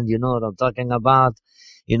friend. You know what I'm talking about?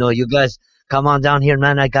 You know, you guys, come on down here,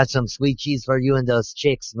 man. I got some sweet cheese for you and those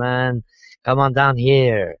chicks, man. Come on down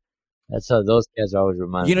here. That's how those guys always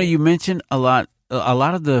remind me. You know, you mentioned a lot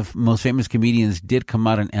of the most famous comedians did come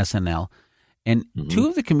out on SNL, and two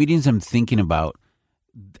of the comedians I'm thinking about,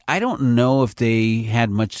 I don't know if they had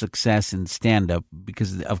much success in stand-up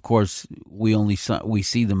because, of course, we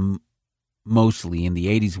see them mostly in the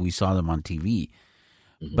 80s. We saw them on TV.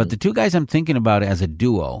 But the two guys I'm thinking about as a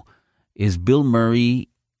duo is Bill Murray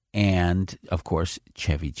and, of course,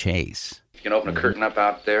 Chevy Chase. You can open a curtain up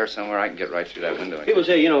out there somewhere, I can get right through that window. People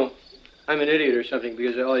say, you know, I'm an idiot or something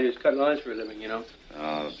because all I do is cut lines for a living, you know.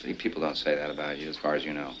 People don't say that about you as far as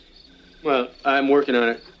you know. Well, I'm working on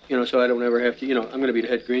it, you know, so I don't ever have to, you know, I'm going to be the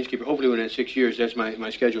head greenskeeper. Hopefully within 6 years, that's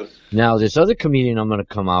my schedule. Now, this other comedian I'm going to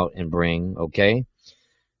come out and bring, okay?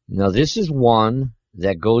 Now, this is one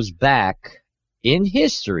that goes back in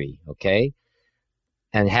history, okay?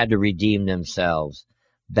 And had to redeem themselves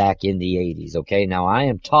back in the 80s, okay? Now, I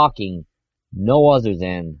am talking no other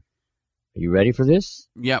than, are you ready for this?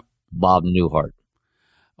 Yep. Bob Newhart.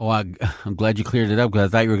 Oh, I'm glad you cleared it up because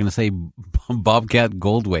I thought you were going to say Bobcat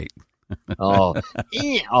Goldthwait.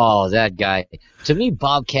 That guy. To me,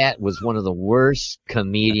 Bobcat was one of the worst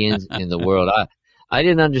comedians in the world. I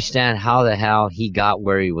didn't understand how the hell he got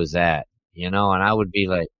where he was at, you know, and I would be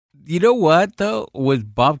like... You know what, though?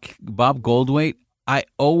 With Bob Goldthwait, I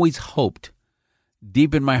always hoped,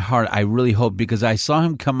 deep in my heart, I really hoped, because I saw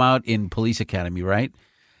him come out in Police Academy, right?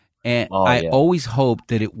 And I always hoped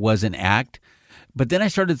that it was an act. But then I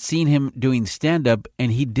started seeing him doing stand-up,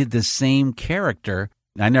 and he did the same character.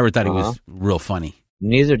 I never thought he was real funny.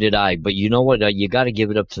 Neither did I. But you know what? You got to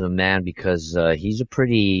give it up to the man because he's a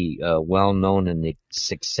pretty well-known and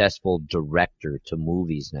successful director to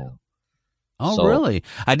movies now. Oh, so, really?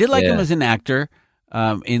 I did like him as an actor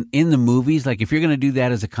in the movies. Like, if you're going to do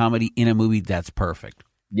that as a comedy in a movie, that's perfect.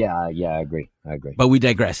 Yeah, I agree. But we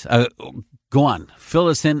digress. Go on. Fill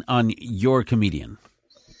us in on your comedian.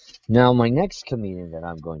 Now, my next comedian that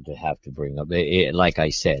I'm going to have to bring up, like I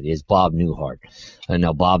said, is Bob Newhart. And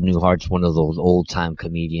now, Bob Newhart's one of those old-time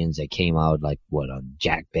comedians that came out like, on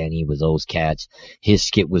Jack Benny with those cats. His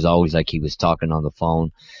skit was always like he was talking on the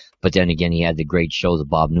phone. But then again, he had the great show, the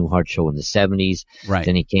Bob Newhart Show in the 70s. Right.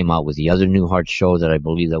 Then he came out with the other Newhart Show that I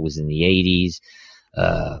believe that was in the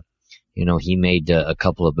 80s. You know, he made a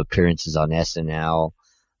couple of appearances on SNL.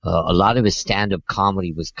 A lot of his stand-up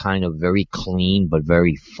comedy was kind of very clean but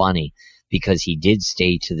very funny because he did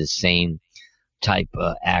stay to the same type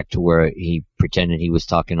act where he pretended he was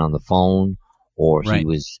talking on the phone or he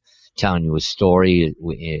was telling you a story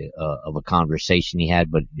of a conversation he had,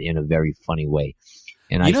 but in a very funny way.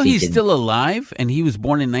 And you know, he's still alive, and he was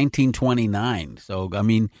born in 1929. So, I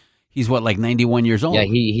mean, he's like 91 years old. Yeah,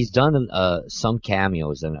 he's done some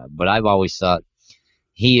cameos, but I've always thought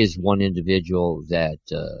he is one individual that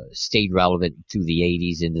stayed relevant through the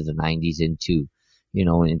 80s, into the 90s, into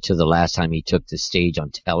the last time he took the stage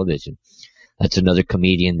on television. That's another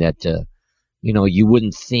comedian that, you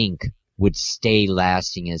wouldn't think would stay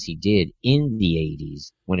lasting as he did in the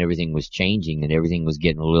 80s when everything was changing and everything was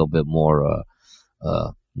getting a little bit more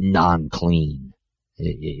non-clean,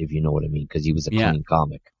 if you know what I mean, because he was a clean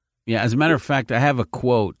comic. Yeah, as a matter of fact, I have a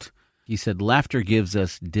quote. He said, "Laughter gives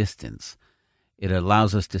us distance. It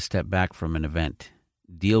allows us to step back from an event,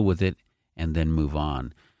 deal with it, and then move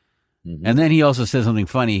on." Mm-hmm. And then he also says something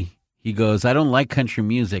funny. He goes, "I don't like country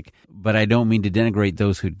music, but I don't mean to denigrate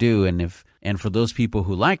those who do. And for those people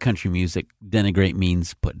who like country music, denigrate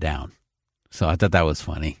means put down." So I thought that was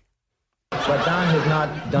funny. But Don has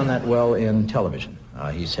not done that well in television.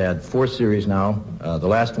 He's had 4 series now. The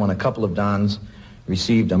last one, a couple of Dons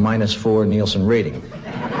received a -4 Nielsen rating.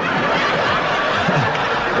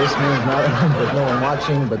 This means not only was no one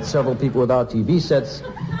watching, but several people without TV sets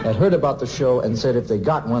had heard about the show and said if they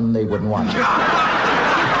got one, they wouldn't watch it.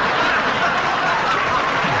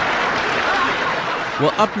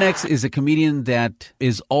 Well, up next is a comedian that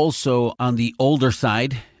is also on the older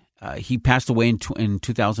side. He passed away in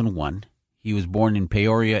 2001. He was born in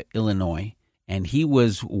Peoria, Illinois, And he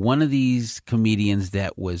was one of these comedians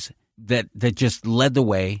that just led the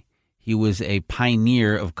way. He was a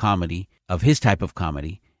pioneer of comedy, of his type of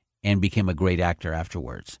comedy, and became a great actor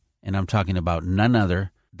afterwards. And I'm talking about none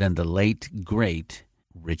other than the late, great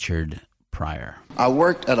Richard Pryor. I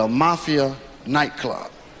worked at a mafia nightclub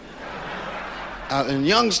in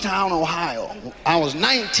Youngstown, Ohio. I was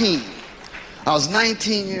 19. I was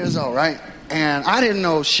 19 years old, right? And I didn't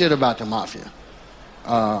know shit about the mafia.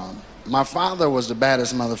 My father was the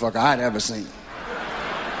baddest motherfucker I'd ever seen.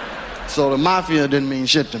 So the mafia didn't mean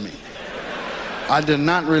shit to me. I did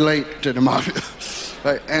not relate to the mafia.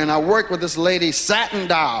 Right? And I worked with this lady, Satin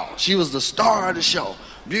Doll. She was the star of the show.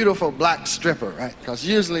 Beautiful black stripper, right? Because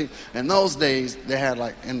usually in those days, they had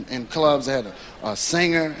like, in clubs, they had a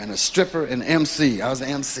singer and a stripper and an MC. I was an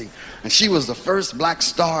MC. And she was the first black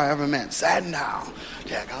star I ever met, Satin Doll.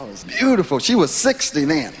 Yeah, I was beautiful. She was 60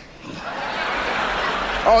 then.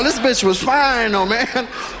 Oh, this bitch was fine though, man.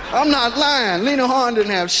 I'm not lying. Lena Horne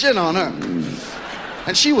didn't have shit on her.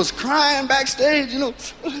 And she was crying backstage, you know.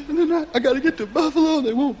 I got to get to Buffalo.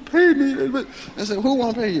 They won't pay me. I said, who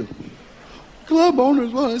won't pay you? Club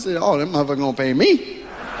owners. Well, I said, oh, that motherfucker gonna pay me.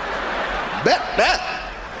 Bet that.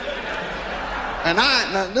 And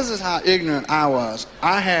now, this is how ignorant I was.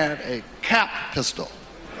 I had a cap pistol.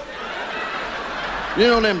 You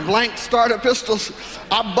know them blank starter pistols?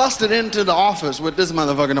 I busted into the office with this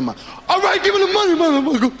motherfucker in my, all right, give me the money,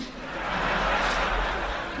 motherfucker.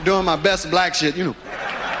 Doing my best black shit, you know.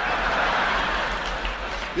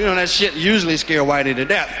 You know that shit usually scare Whitey to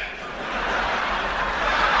death.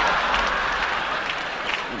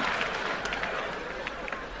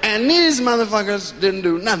 And these motherfuckers didn't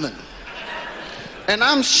do nothing. And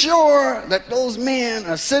I'm sure that those men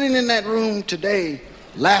are sitting in that room today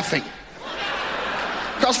laughing.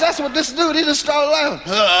 Because that's what this dude, he just started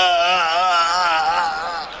laughing.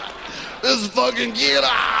 This fucking kid.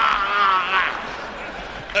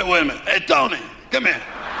 Hey, wait a minute. Hey, Tony, come here.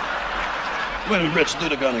 Wait a minute, Rich, do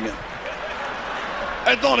the gun again.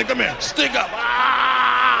 Hey, Tony, come here. Stick up.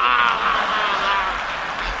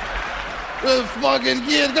 This fucking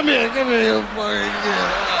kid, come here, you fucking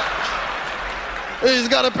kid. He's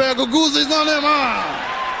got a pair of gooseys on him,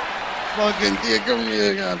 Fucking kid, come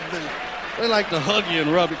here, goddamn. They like to hug you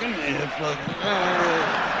and rub you. Come here, fucking.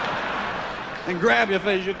 And grab your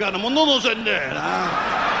face, you got them. No, sitting there,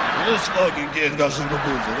 This fucking kid's got some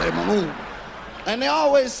gooseys. Hey, move. And they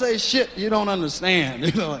always say shit you don't understand.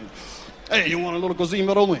 You know, like, hey, you want a little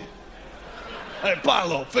cosimero? Hey,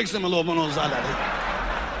 Paolo, fix him a little monosalad.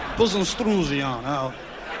 Put some struzzi on.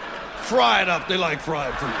 Fry it up. They like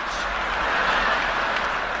fried foods.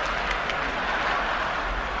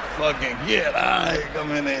 Fucking kid, he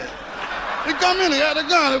come in there. He come in, he had a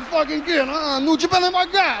gun, he fucking kid. Non ci prende my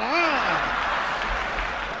gun,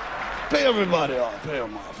 Pay everybody off. Pay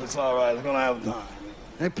them off. It's all right. They're going to have time.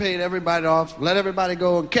 They paid everybody off, let everybody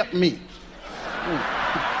go, and kept me.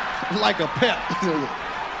 Like a pet.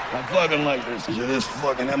 I fucking like this. This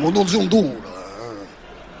fucking...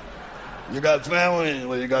 You got family?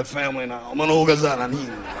 Well, you got family now.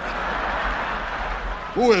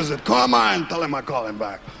 Who is it? Carmine. Tell him I call him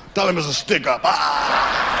back. Tell him it's a stick-up.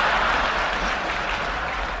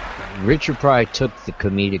 Richard Pryor took the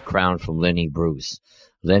comedic crown from Lenny Bruce.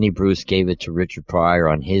 Lenny Bruce gave it to Richard Pryor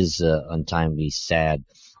on his untimely, sad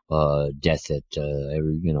death that,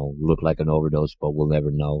 looked like an overdose, but we'll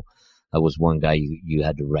never know. That was one guy you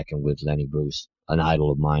had to reckon with, Lenny Bruce, an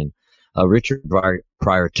idol of mine. Richard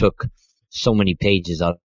Pryor took so many pages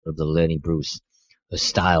out of the Lenny Bruce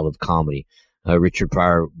style of comedy. Richard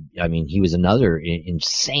Pryor, I mean, he was another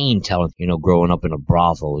insane talent, growing up in a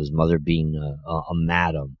brothel, his mother being a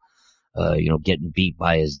madam. Getting beat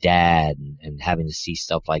by his dad and having to see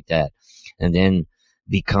stuff like that. And then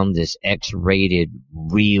become this X-rated,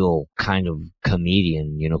 real kind of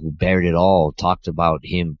comedian, who bared it all, talked about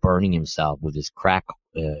him burning himself with his crack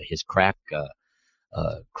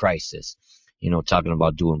crisis, talking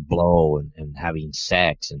about doing blow and having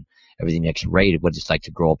sex and everything X-rated, what it's like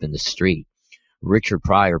to grow up in the street. Richard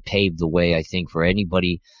Pryor paved the way, I think, for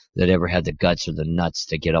anybody that ever had the guts or the nuts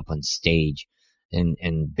to get up on stage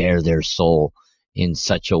and bare their soul in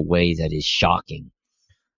such a way that is shocking.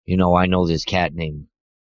 I know this cat named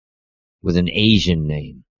with an Asian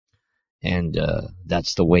name, and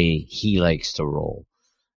that's the way he likes to roll.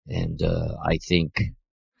 And I think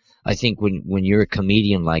when you're a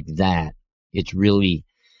comedian like that, it's really,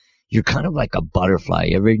 you're kind of like a butterfly.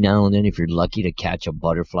 Every now and then, if you're lucky to catch a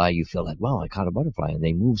butterfly, you feel like, wow, I caught a butterfly, and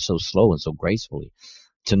they move so slow and so gracefully.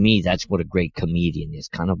 To me, that's what a great comedian is,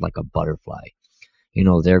 kind of like a butterfly.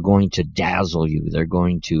 They're going to dazzle you. They're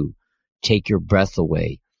going to take your breath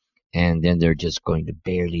away and then they're just going to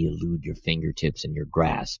barely elude your fingertips and your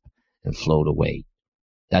grasp and float away.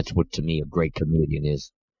 That's what, to me, a great comedian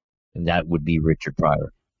is, and that would be Richard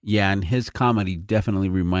Pryor. Yeah, and his comedy definitely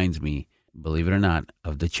reminds me, believe it or not,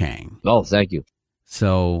 of the Chang. Oh, thank you.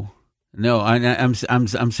 So, no,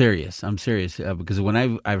 I'm serious. I'm serious because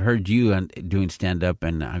when I've heard you doing stand up,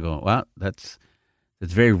 and I go, well, that's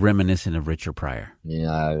very reminiscent of Richard Pryor.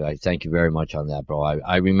 Yeah, I thank you very much on that, bro.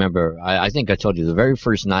 I remember, I think I told you the very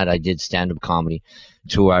first night I did stand up comedy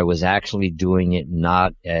tour, I was actually doing it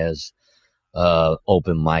not as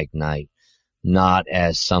open mic night, not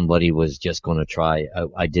as somebody was just going to try.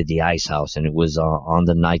 I did the Ice House, and it was on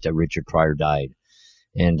the night that Richard Pryor died.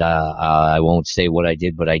 And I won't say what I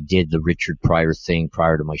did, but I did the Richard Pryor thing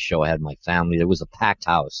prior to my show. I had my family. There was a packed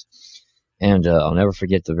house. And I'll never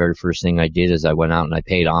forget the very first thing I did is I went out and I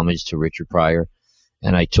paid homage to Richard Pryor.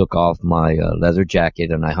 And I took off my leather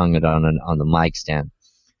jacket and I hung it on the mic stand.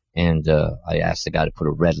 And I asked the guy to put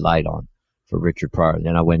a red light on for Richard Pryor.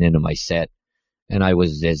 Then I went into my set. And I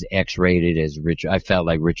was as X-rated as Richard. I felt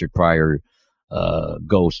like Richard Pryor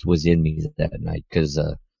ghost was in me that night because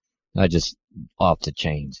I just off the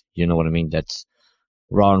chains. You know what I mean? That's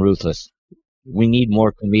raw and ruthless. We need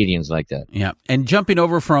more comedians like that. Yeah, and jumping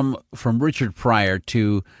over from Richard Pryor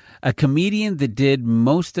to a comedian that did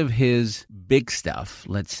most of his big stuff,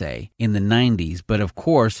 let's say, in the 90s, but of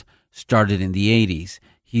course started in the 80s.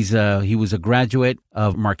 He was a graduate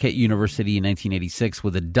of Marquette University in 1986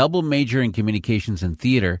 with a double major in communications and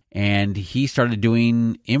theater, and he started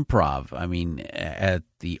doing improv. I mean, at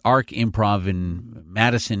the Arc Improv in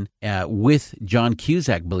Madison with John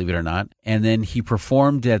Cusack, believe it or not. And then he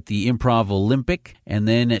performed at the Improv Olympic, and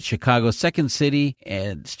then at Chicago's Second City,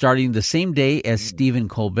 and starting the same day as Stephen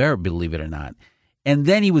Colbert, believe it or not. And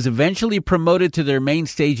then he was eventually promoted to their main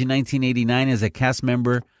stage in 1989 as a cast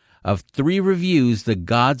member of 3 reviews, The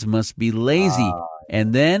Gods Must Be Lazy.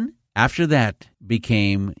 And then, after that,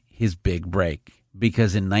 became his big break.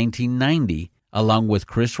 Because in 1990, along with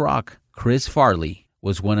Chris Rock, Chris Farley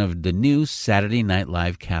was one of the new Saturday Night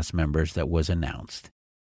Live cast members that was announced.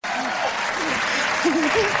 And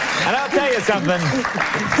I'll tell you something,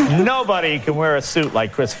 nobody can wear a suit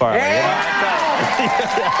like Chris Farley.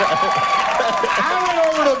 I went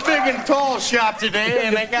over to the Big and Tall shop today,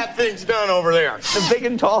 and they got things done over there. The Big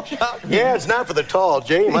and Tall shop? Yeah, it's not for the tall,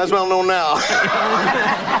 Jay. You might as well know now.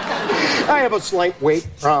 I have a slight weight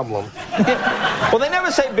problem. Well, they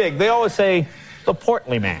never say big. They always say the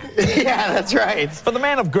portly man. Yeah, that's right. For the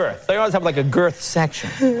man of girth. They always have like a girth section.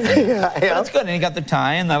 Yeah. But that's good. And you got the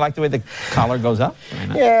tie, and I like the way the collar goes up.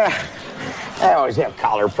 Yeah. I always have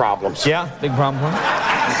collar problems. Yeah, big problem.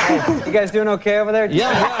 You guys doing okay over there?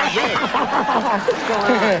 Yeah, great.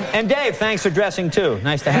 And Dave, thanks for dressing too.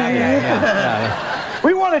 Nice to have you. Yeah.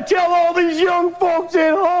 We want to tell all these young folks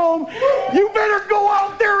at home, you better go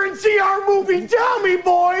out there and see our movie Tommy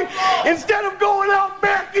Boy instead of going out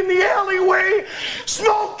back in the alleyway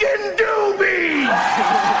smoking doobies.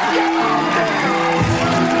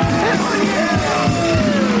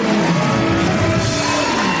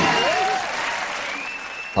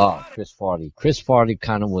 Oh, Chris Farley. Chris Farley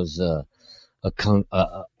kind of was a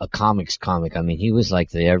comics comic. I mean, he was like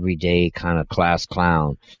the everyday kind of class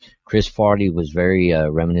clown. Chris Farley was very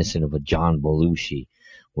reminiscent of a John Belushi,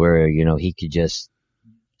 where, you know, he could just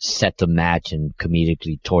set the match and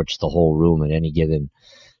comedically torch the whole room at any given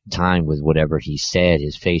time with whatever he said,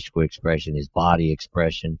 his facial expression, his body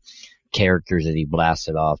expression, characters that he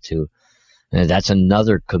blasted off to. And that's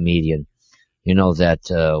another comedian, you know, that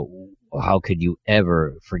how could you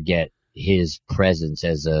ever forget his presence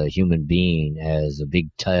as a human being, as a big,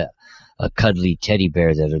 a cuddly teddy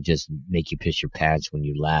bear that'll just make you piss your pants when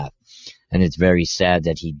you laugh. And it's very sad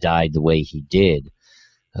that he died the way he did.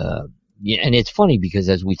 Yeah, and it's funny because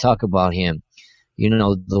as we talk about him, you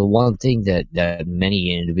know, the one thing that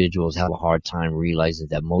many individuals have a hard time realizing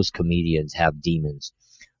that most comedians have demons.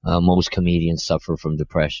 Most comedians suffer from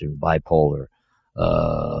depression, bipolar,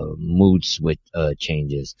 mood switch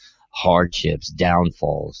changes, hardships,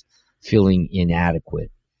 downfalls, feeling inadequate.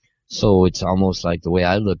 So it's almost like the way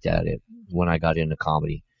I looked at it when I got into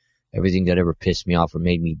comedy. Everything that ever pissed me off or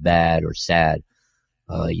made me bad or sad,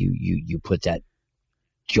 you put that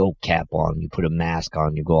joke cap on, you put a mask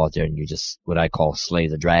on, you go out there and you just what I call slay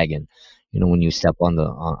the dragon. You know, when you step on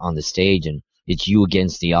the stage and it's you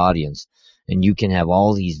against the audience, and you can have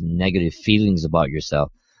all these negative feelings about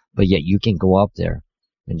yourself, but yet you can go up there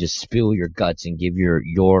and just spill your guts and give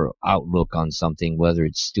your outlook on something, whether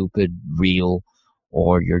it's stupid, real,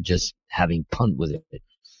 or you're just having fun with it.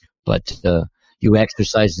 But you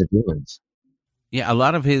exercise the demons. Yeah, a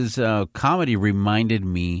lot of his comedy reminded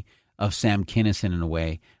me of Sam Kinison in a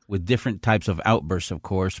way, with different types of outbursts, of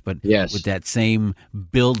course, but Yes. with that same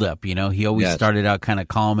build-up. You know, he always Yes. started out kind of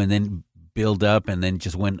calm and then build up and then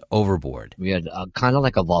just went overboard. We had kind of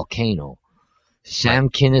like a volcano. Sam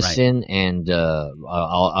Kinison and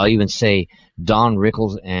I'll even say Don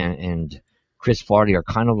Rickles and Chris Farley are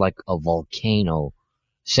kind of like a volcano.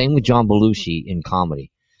 Same with John Belushi in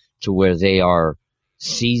comedy, to where they are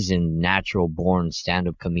seasoned, natural-born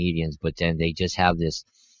stand-up comedians, but then they just have this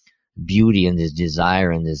beauty and this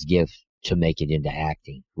desire and this gift to make it into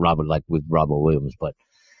acting. Like with Robin Williams, but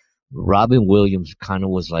Robin Williams kind of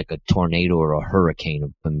was like a tornado or a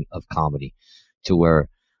hurricane of comedy, to where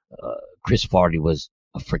Chris Farley was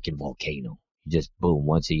a freaking volcano. Just boom,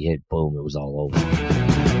 once he hit, boom, it was all over.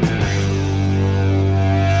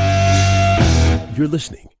 You're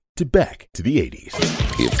listening to Back to the 80s.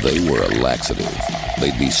 If they were a laxative,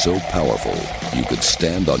 they'd be so powerful you could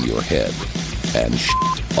stand on your head and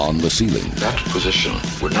shit on the ceiling. That position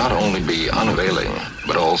would not only be unavailing,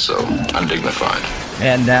 but also undignified.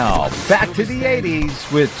 And now, back to the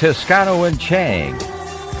 80s with Toscano and Chang.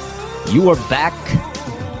 You are back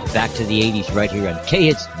to the 80s right here on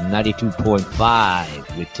K-Hits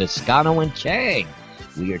 92.5 with Toscano and Chang.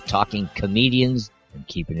 We are talking comedians and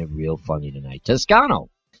keeping it real funny tonight. Toscano.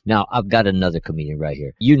 Now, I've got another comedian right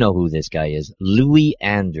here. You know who this guy is. Louis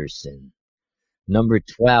Anderson. Number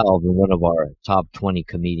 12 in one of our top 20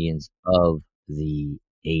 comedians of the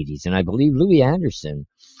 80s. And I believe Louis Anderson,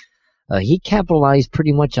 he capitalized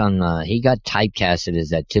pretty much on, he got typecasted as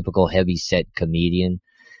that typical heavy-set comedian,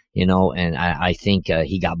 you know, and I think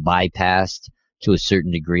he got bypassed to a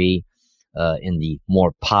certain degree in the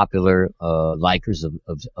more popular likers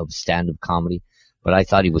of stand-up comedy. But I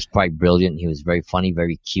thought he was quite brilliant. He was very funny,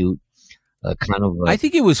 very cute. I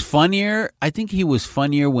think it was funnier. I think he was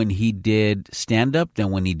funnier when he did stand up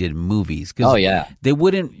than when he did movies. 'Cause Oh, yeah. they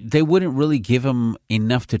wouldn't really give him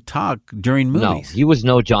enough to talk during movies. No, he was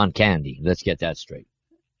no John Candy. Let's get that straight.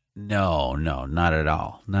 No, not at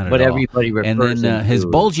all. Not at all. But everybody refers And then him his to-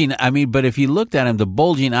 bulging. I mean, but if you looked at him, the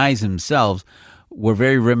bulging eyes themselves were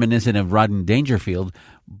very reminiscent of Rodney Dangerfield.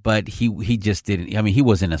 But he just didn't. I mean, he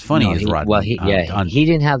wasn't as funny as Rodney. Well, he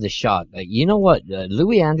didn't have the shot. You know what?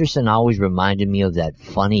 Louis Anderson always reminded me of that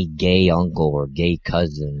funny gay uncle or gay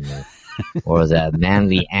cousin, or that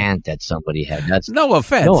manly aunt that somebody had. That's no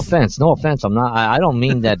offense. No offense. I'm not. I don't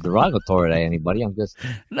mean that derogatory to anybody. I'm just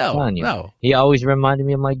telling you. No. He always reminded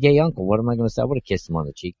me of my gay uncle. What am I going to say? I would have kissed him on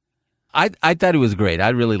the cheek. I thought it was great. I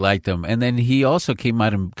really liked him. And then he also came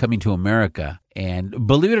out in Coming to America. And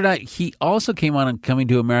believe it or not, he also came on in Coming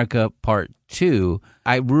to America Part 2.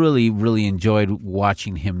 I really, really enjoyed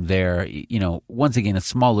watching him there. You know, once again, a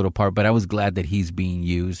small little part, but I was glad that he's being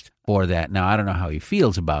used for that. Now, I don't know how he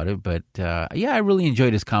feels about it, but yeah, I really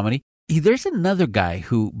enjoyed his comedy. There's another guy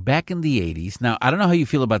who, back in the 80s, now, I don't know how you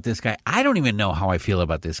feel about this guy. I don't even know how I feel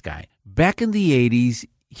about this guy. Back in the 80s,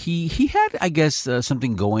 he had, I guess,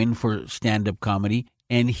 something going for stand-up comedy,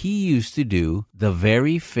 and he used to do the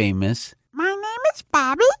very famous, "My name is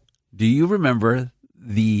Bobby." Do you remember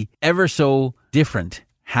the ever so different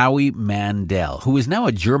Howie Mandel, who is now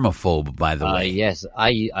a germaphobe, by the way? Yes,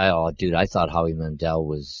 dude, I thought Howie Mandel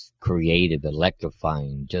was creative,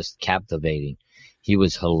 electrifying, just captivating. He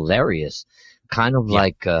was hilarious, kind of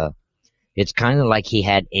like. It's kind of like he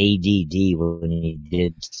had ADD when he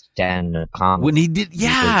did stand-up comedy. When he did,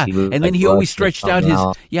 yeah, Because he and then he always stretched out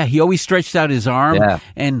his arm, Yeah.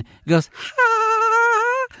 and goes,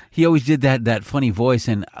 "Ah." He always did that funny voice,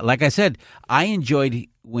 and like I said, I enjoyed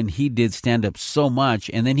when he did stand-up so much,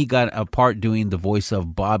 and then he got a part doing the voice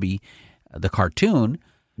of Bobby, the cartoon.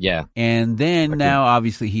 Yeah. And then now,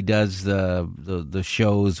 obviously, he does the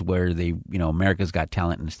shows where they, you know, America's Got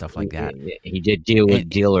Talent and stuff like that. He did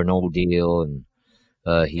Deal or No Deal, and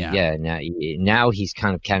now he's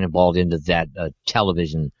kind of cannonballed into that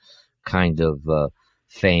television kind of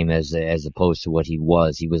fame as opposed to what he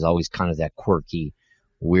was. He was always kind of that quirky,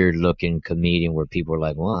 weird-looking comedian where people are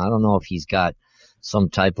like, well, I don't know if he's got some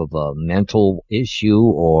type of a mental issue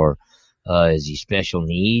or. Is he special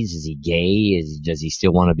needs? Is he gay? Does he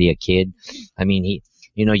still want to be a kid? I mean,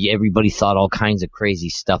 everybody thought all kinds of crazy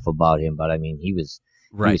stuff about him, but I mean, he was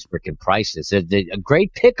freaking priceless. A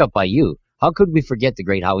great pickup by you. How could we forget the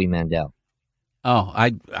great Howie Mandel? Oh,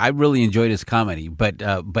 I really enjoyed his comedy, but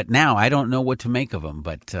now I don't know what to make of him.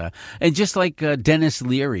 But and just like Dennis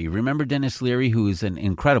Leary, remember Dennis Leary, who is an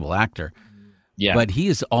incredible actor. Yeah. But he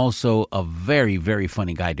is also a very, very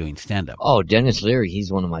funny guy doing stand-up. Oh, Dennis Leary,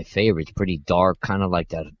 he's one of my favorites. Pretty dark, kind of like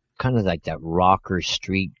that rocker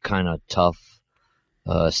street kind of tough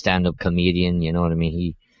stand-up comedian. You know what I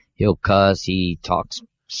mean? He'll cuss. He talks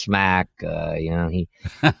smack. He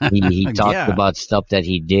talked about stuff that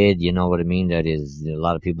he did. You know what I mean? That is a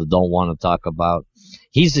lot of people don't want to talk about.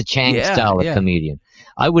 He's the Chang style of comedian.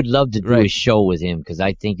 I would love to do a show with him because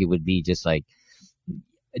I think it would be just like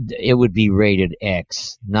it would be rated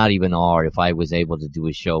X, not even R. If I was able to do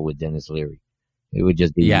a show with Dennis Leary, it would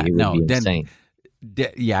just be be insane.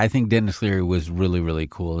 I think Dennis Leary was really, really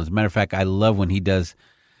cool. As a matter of fact, I love when he does.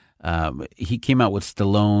 He came out with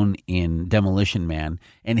Stallone in Demolition Man,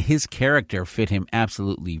 and his character fit him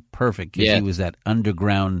absolutely perfect because he was that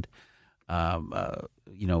underground,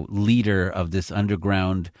 leader of this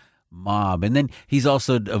underground mob. And then he's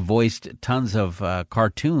also voiced tons of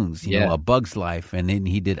cartoons, you know, A Bug's Life, and then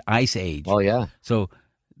he did Ice Age. Oh yeah. So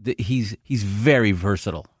he's very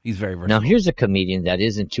versatile. He's very versatile. Now here's a comedian that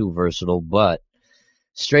isn't too versatile, but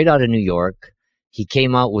straight out of New York, he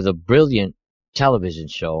came out with a brilliant television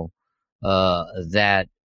show that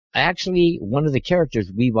actually one of the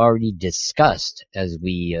characters we've already discussed as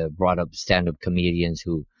we brought up stand-up comedians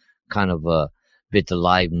who kind of bit the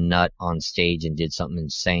live nut on stage and did something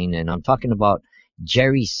insane, and I'm talking about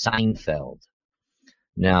Jerry Seinfeld.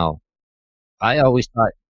 Now, I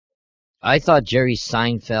thought Jerry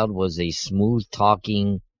Seinfeld was a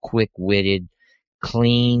smooth-talking, quick-witted,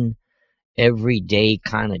 clean, everyday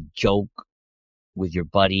kind of joke with your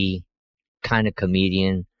buddy kind of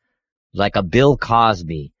comedian, like a Bill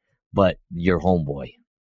Cosby, but your homeboy.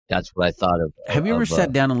 That's what I thought of. Have you ever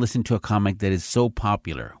sat down and listened to a comic that is so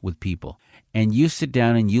popular with people, and you sit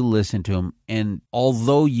down and you listen to him, and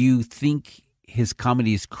although you think his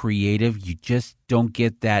comedy is creative, you just don't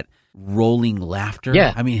get that rolling laughter?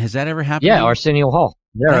 Yeah. I mean, has that ever happened? Yeah, Arsenio Hall.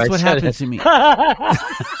 There, That's what happens to me.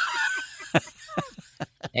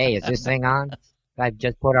 Hey, is this thing on? I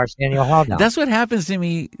just put Arsenio Hall down. That's what happens to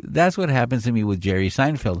me. That's what happens to me with Jerry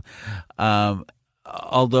Seinfeld.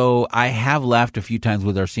 Although I have laughed a few times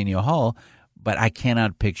with Arsenio Hall, but I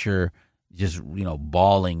cannot picture just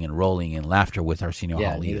bawling and rolling in laughter with Arsenio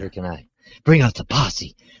Hall either. Neither can I. Bring out the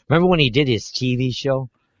posse. Remember when he did his TV show?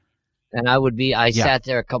 And I sat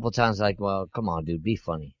there a couple times like, well, come on, dude, be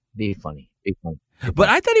funny. Be funny. Be funny. But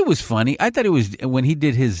I thought it was funny. I thought it was, when he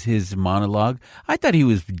did his monologue, I thought he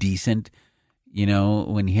was decent.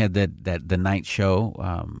 When he had the night show,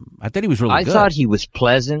 I thought he was really good. I thought he was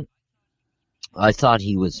pleasant. I thought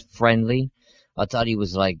he was friendly. I thought he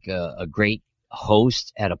was like a great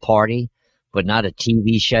host at a party, but not a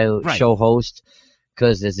TV show host.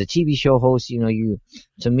 Because as a TV show host, you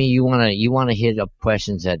want to hit up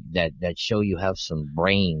questions that show you have some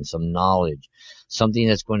brain, some knowledge, something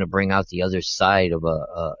that's going to bring out the other side of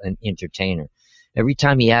an entertainer. Every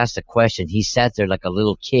time he asked a question, he sat there like a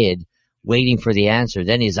little kid waiting for the answer.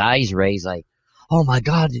 Then his eyes raised like, oh my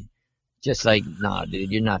God. Just like, nah,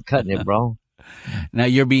 dude, you're not cutting it, bro. Now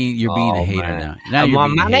you're being a hater man. now.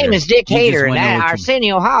 My name is Dick Hater, and that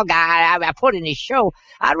Arsenio Hall guy I put in his show,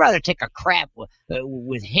 I'd rather take a crap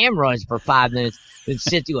with hemorrhoids for 5 minutes than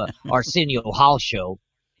sit through a Arsenio Hall show.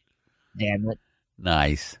 Damn it.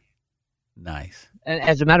 Nice. And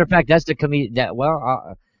as a matter of fact, that's the comedian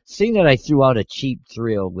that, seeing that I threw out a cheap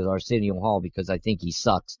thrill with Arsenio Hall because I think he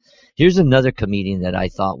sucks. Here's another comedian that I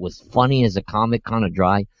thought was funny as a comic, kind of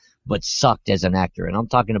dry, but sucked as an actor. And I'm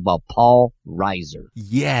talking about Paul Reiser.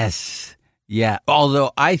 Yes. Yeah.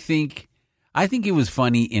 Although I think it was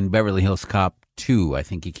funny in Beverly Hills Cop 2. I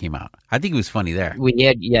think he came out. I think it was funny there.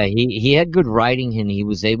 He had good writing, and he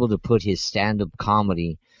was able to put his stand-up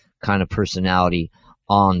comedy kind of personality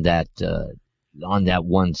on that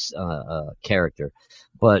one character.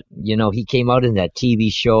 But, he came out in that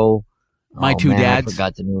TV show. My Two Dads. I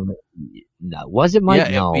forgot the name of it. No, was it Mike?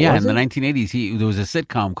 No. Yeah, in the 1980s, there was a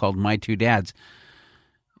sitcom called My Two Dads.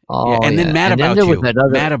 Oh, and then Mad About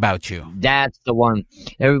You. That's the one.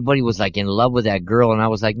 Everybody was like in love with that girl, and I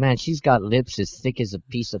was like, man, she's got lips as thick as a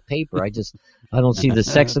piece of paper. I don't see the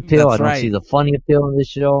sex appeal. I don't see the funny appeal in this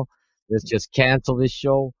show. Let's just cancel this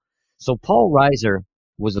show. So Paul Reiser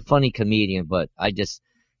was a funny comedian, but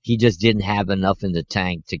he just didn't have enough in the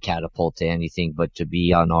tank to catapult to anything but to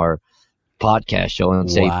be on our podcast show and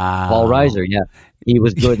say Paul Reiser, he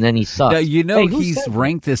was good, and then he sucked. Now, he's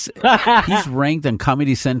ranked he's ranked on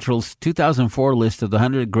Comedy Central's 2004 list of the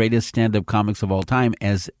 100 greatest stand-up comics of all time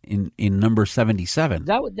as in number 77.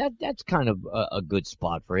 That's kind of a good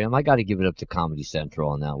spot for him. I got to give it up to Comedy Central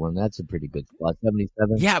on that one. That's a pretty good spot.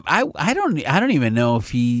 77. Yeah, I don't even know if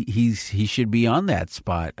he should be on that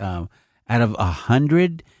spot. Out of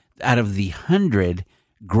the 100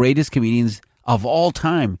 greatest comedians of all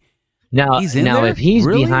time. Now, if he's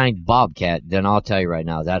really behind Bobcat, then I'll tell you right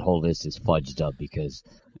now that whole list is fudged up because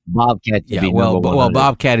Bobcat. Number 100.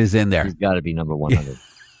 Bobcat is in there. He's got to be number 100.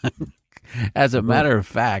 As a matter of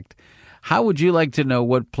fact, how would you like to know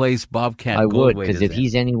what place Bobcat I would, Goldthwait because is if in?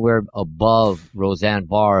 he's anywhere above Roseanne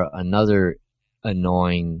Barr, another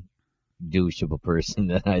annoying douche of a person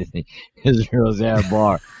that I think is Roseanne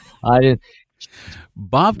Barr.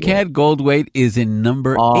 Bobcat Goldthwait is in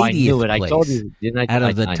number 80th I knew it. place I told you, didn't I? out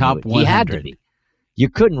of the I top knew it. 100. He had to be. You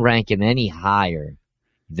couldn't rank him any higher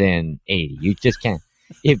than 80. You just can't.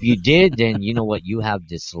 If you did, then you know what? You have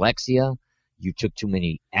dyslexia. You took too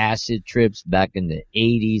many acid trips back in the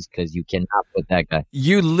 80s because you cannot put that guy.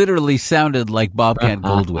 You literally sounded like Bobcat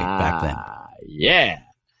Goldthwait back then. Yeah.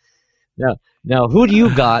 Now, who do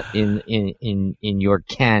you got in your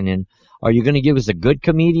canon? Are you going to give us a good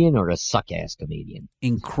comedian or a suck-ass comedian?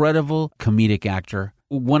 Incredible comedic actor.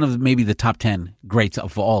 One of maybe the top 10 greats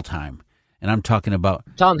of all time. And I'm talking about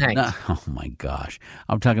Tom Hanks. Oh my gosh.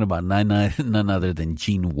 I'm talking about none other than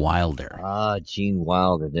Gene Wilder. Gene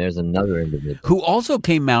Wilder. There's another individual. Who also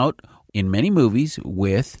came out in many movies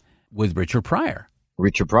with Richard Pryor.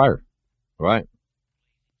 Richard Pryor. Right.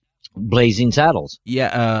 Blazing Saddles.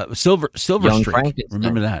 Yeah, Silver Young Streak. Frankenstein.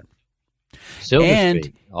 Remember that. Silver and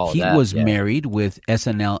Streak. Oh, he was married with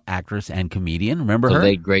SNL actress and comedian. Remember the her?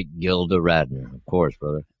 late great Gilda Radner, of course,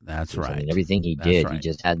 brother. That's I right. mean, everything he That's did, right. he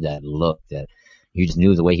just had that look that you just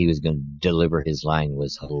knew the way he was going to deliver his line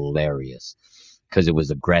was hilarious because it was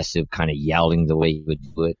aggressive, kind of yelling the way he would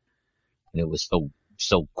do it, and it was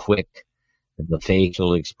so quick. The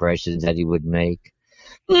facial expressions that he would make,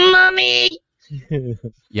 "Mommy."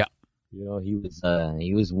 Yeah. You know,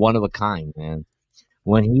 he was one of a kind, man.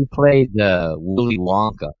 When he played Willy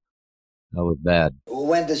Wonka, that was bad.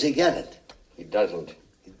 When does he get it? He doesn't.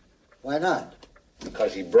 Why not?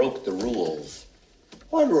 Because he broke the rules.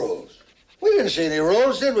 What rules? We didn't see any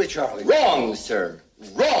rules, did we, Charlie? Wrong, sir.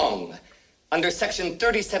 Wrong. Under Section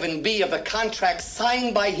 37B of the contract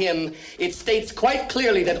signed by him, it states quite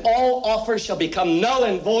clearly that all offers shall become null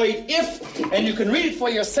and void if, and you can read it for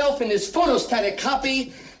yourself in this photostatic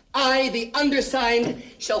copy, I, the undersigned,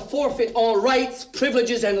 shall forfeit all rights,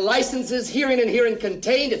 privileges, and licenses herein and herein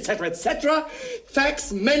contained, etc., etc.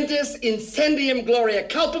 Fax mentis incendium gloria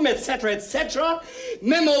culpum, etc., etc.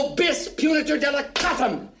 Memo bis puniter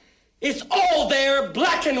delicatum. It's all there,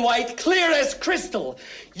 black and white, clear as crystal.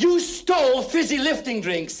 You stole fizzy lifting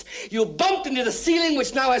drinks. You bumped into the ceiling,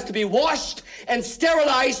 which now has to be washed and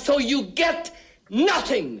sterilized, so you get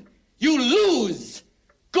nothing. You lose.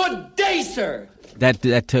 Good day, sir.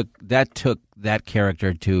 That took that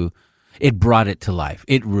character to, it brought it to life.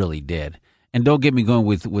 It really did. And don't get me going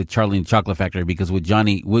with Charlie and the Chocolate Factory, because what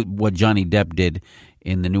Johnny Depp did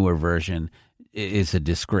in the newer version is a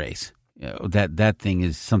disgrace. You know, that thing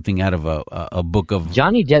is something out of a book of.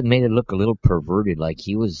 Johnny Depp made it look a little perverted, like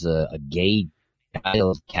he was a gay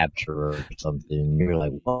child capturer or something. And you're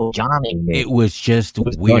like, whoa, Johnny. It was just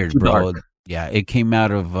weird, bro. Dark. Yeah, it came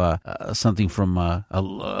out of something from a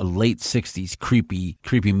late 60s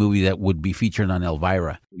creepy movie that would be featured on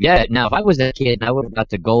Elvira. Yeah, now if I was a kid and I would have got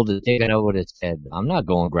the golden ticket, I would have said, I'm not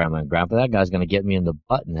going Grandma and Grandpa. That guy's going to get me in the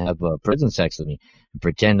butt and have prison sex with me and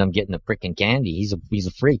pretend I'm getting the freaking candy. He's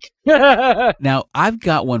a freak. Now, I've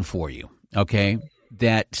got one for you, okay,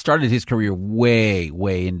 that started his career way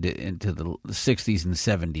into the 60s and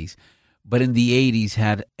 70s, but in the 80s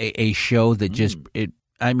had a show that just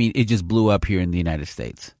it just blew up here in the United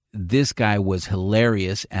States. This guy was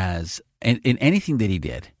hilarious in anything that he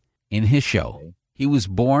did in his show. He was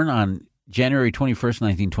born on January 21st,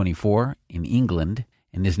 1924 in England,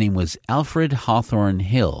 and his name was Alfred Hawthorne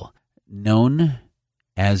Hill, known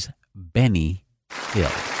as Benny Hill.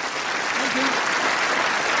 Thank you.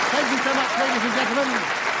 Thank you so much, ladies and gentlemen.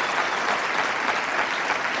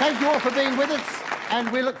 Thank you all for being with us,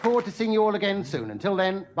 and we look forward to seeing you all again soon. Until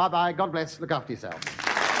then, bye-bye, God bless, look after yourselves.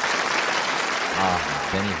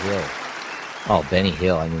 Benny Hill. Oh, Benny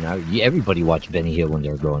Hill. I mean, everybody watched Benny Hill when they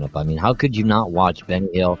were growing up. I mean, how could you not watch Benny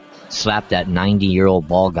Hill slap that 90-year-old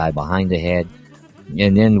bald guy behind the head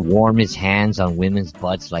and then warm his hands on women's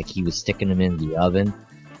butts like he was sticking them in the oven?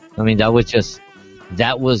 I mean, that was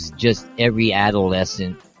just every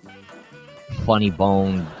adolescent funny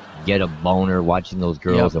bone, get a boner watching those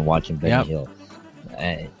girls and watching Benny Hill.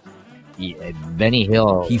 Benny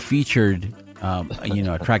Hill. He featured,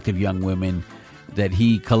 attractive young women that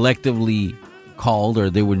he collectively called, or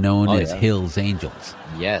they were known as Hill's Angels.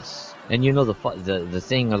 Yes. And you know, the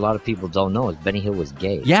thing a lot of people don't know is Benny Hill was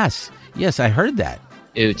gay. Yes, I heard that.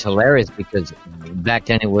 It's hilarious because back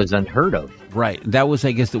then it was unheard of. Right. That was,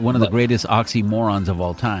 I guess, one of the greatest oxymorons of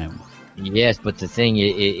all time. Yes, but the thing,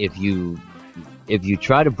 if you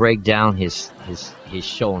try to break down his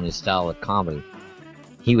show and his style of comedy,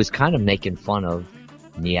 he was kind of making fun of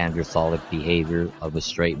Neanderthalic behavior of a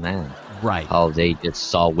straight man. Right. How they just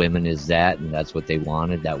saw women as that, and that's what they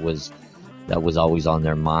wanted. That was always on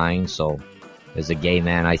their mind. So, as a gay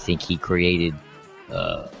man, I think he created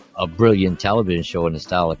a brilliant television show in the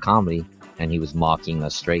style of comedy, and he was mocking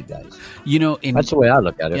us straight guys. That's the way I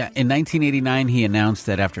look at it. Yeah, in 1989, he announced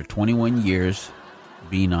that after 21 years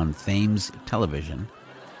being on Thames Television,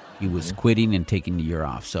 he was quitting and taking a year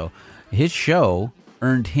off. So his show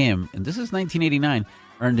earned him, and this is 1989,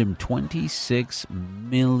 earned him 26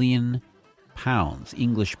 million pounds,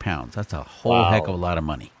 English pounds. That's a whole heck of a lot of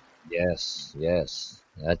money. Yes.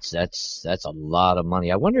 That's a lot of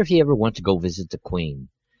money. I wonder if he ever went to go visit the Queen.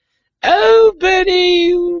 Oh, Benny,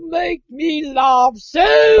 you make me laugh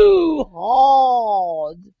so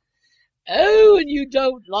hard. Oh, and you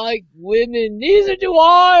don't like women. Neither do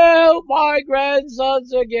I. I hope my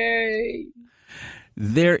grandsons are gay.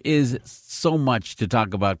 There is so much to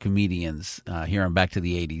talk about comedians here on Back to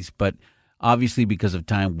the 80s, but obviously because of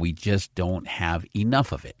time, we just don't have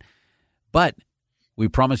enough of it. But we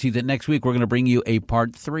promise you that next week we're going to bring you a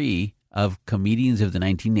part 3 of comedians of the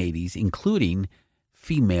 1980s, including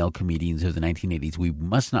female comedians of the 1980s. We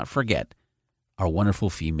must not forget our wonderful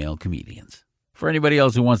female comedians. For anybody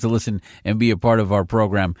else who wants to listen and be a part of our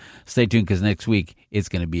program, stay tuned because next week it's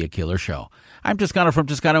going to be a killer show. I'm Toscano from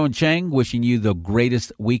Toscano and Chang, wishing you the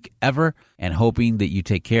greatest week ever and hoping that you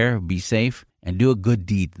take care, be safe, and do a good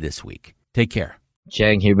deed this week. Take care.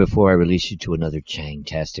 Chang here before I release you to another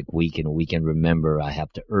Chang-tastic week and a weekend. Remember, I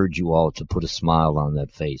have to urge you all to put a smile on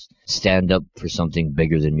that face. Stand up for something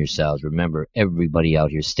bigger than yourselves. Remember, everybody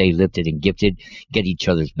out here, stay lifted and gifted. Get each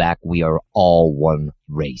other's back. We are all one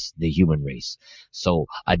race, the human race. So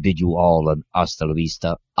I bid you all an hasta la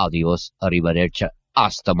vista, adios, arrivederci,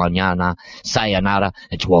 hasta mañana, sayonara,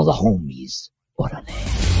 and to all the homies, orale.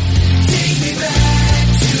 Take me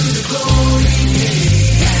back to the glory days.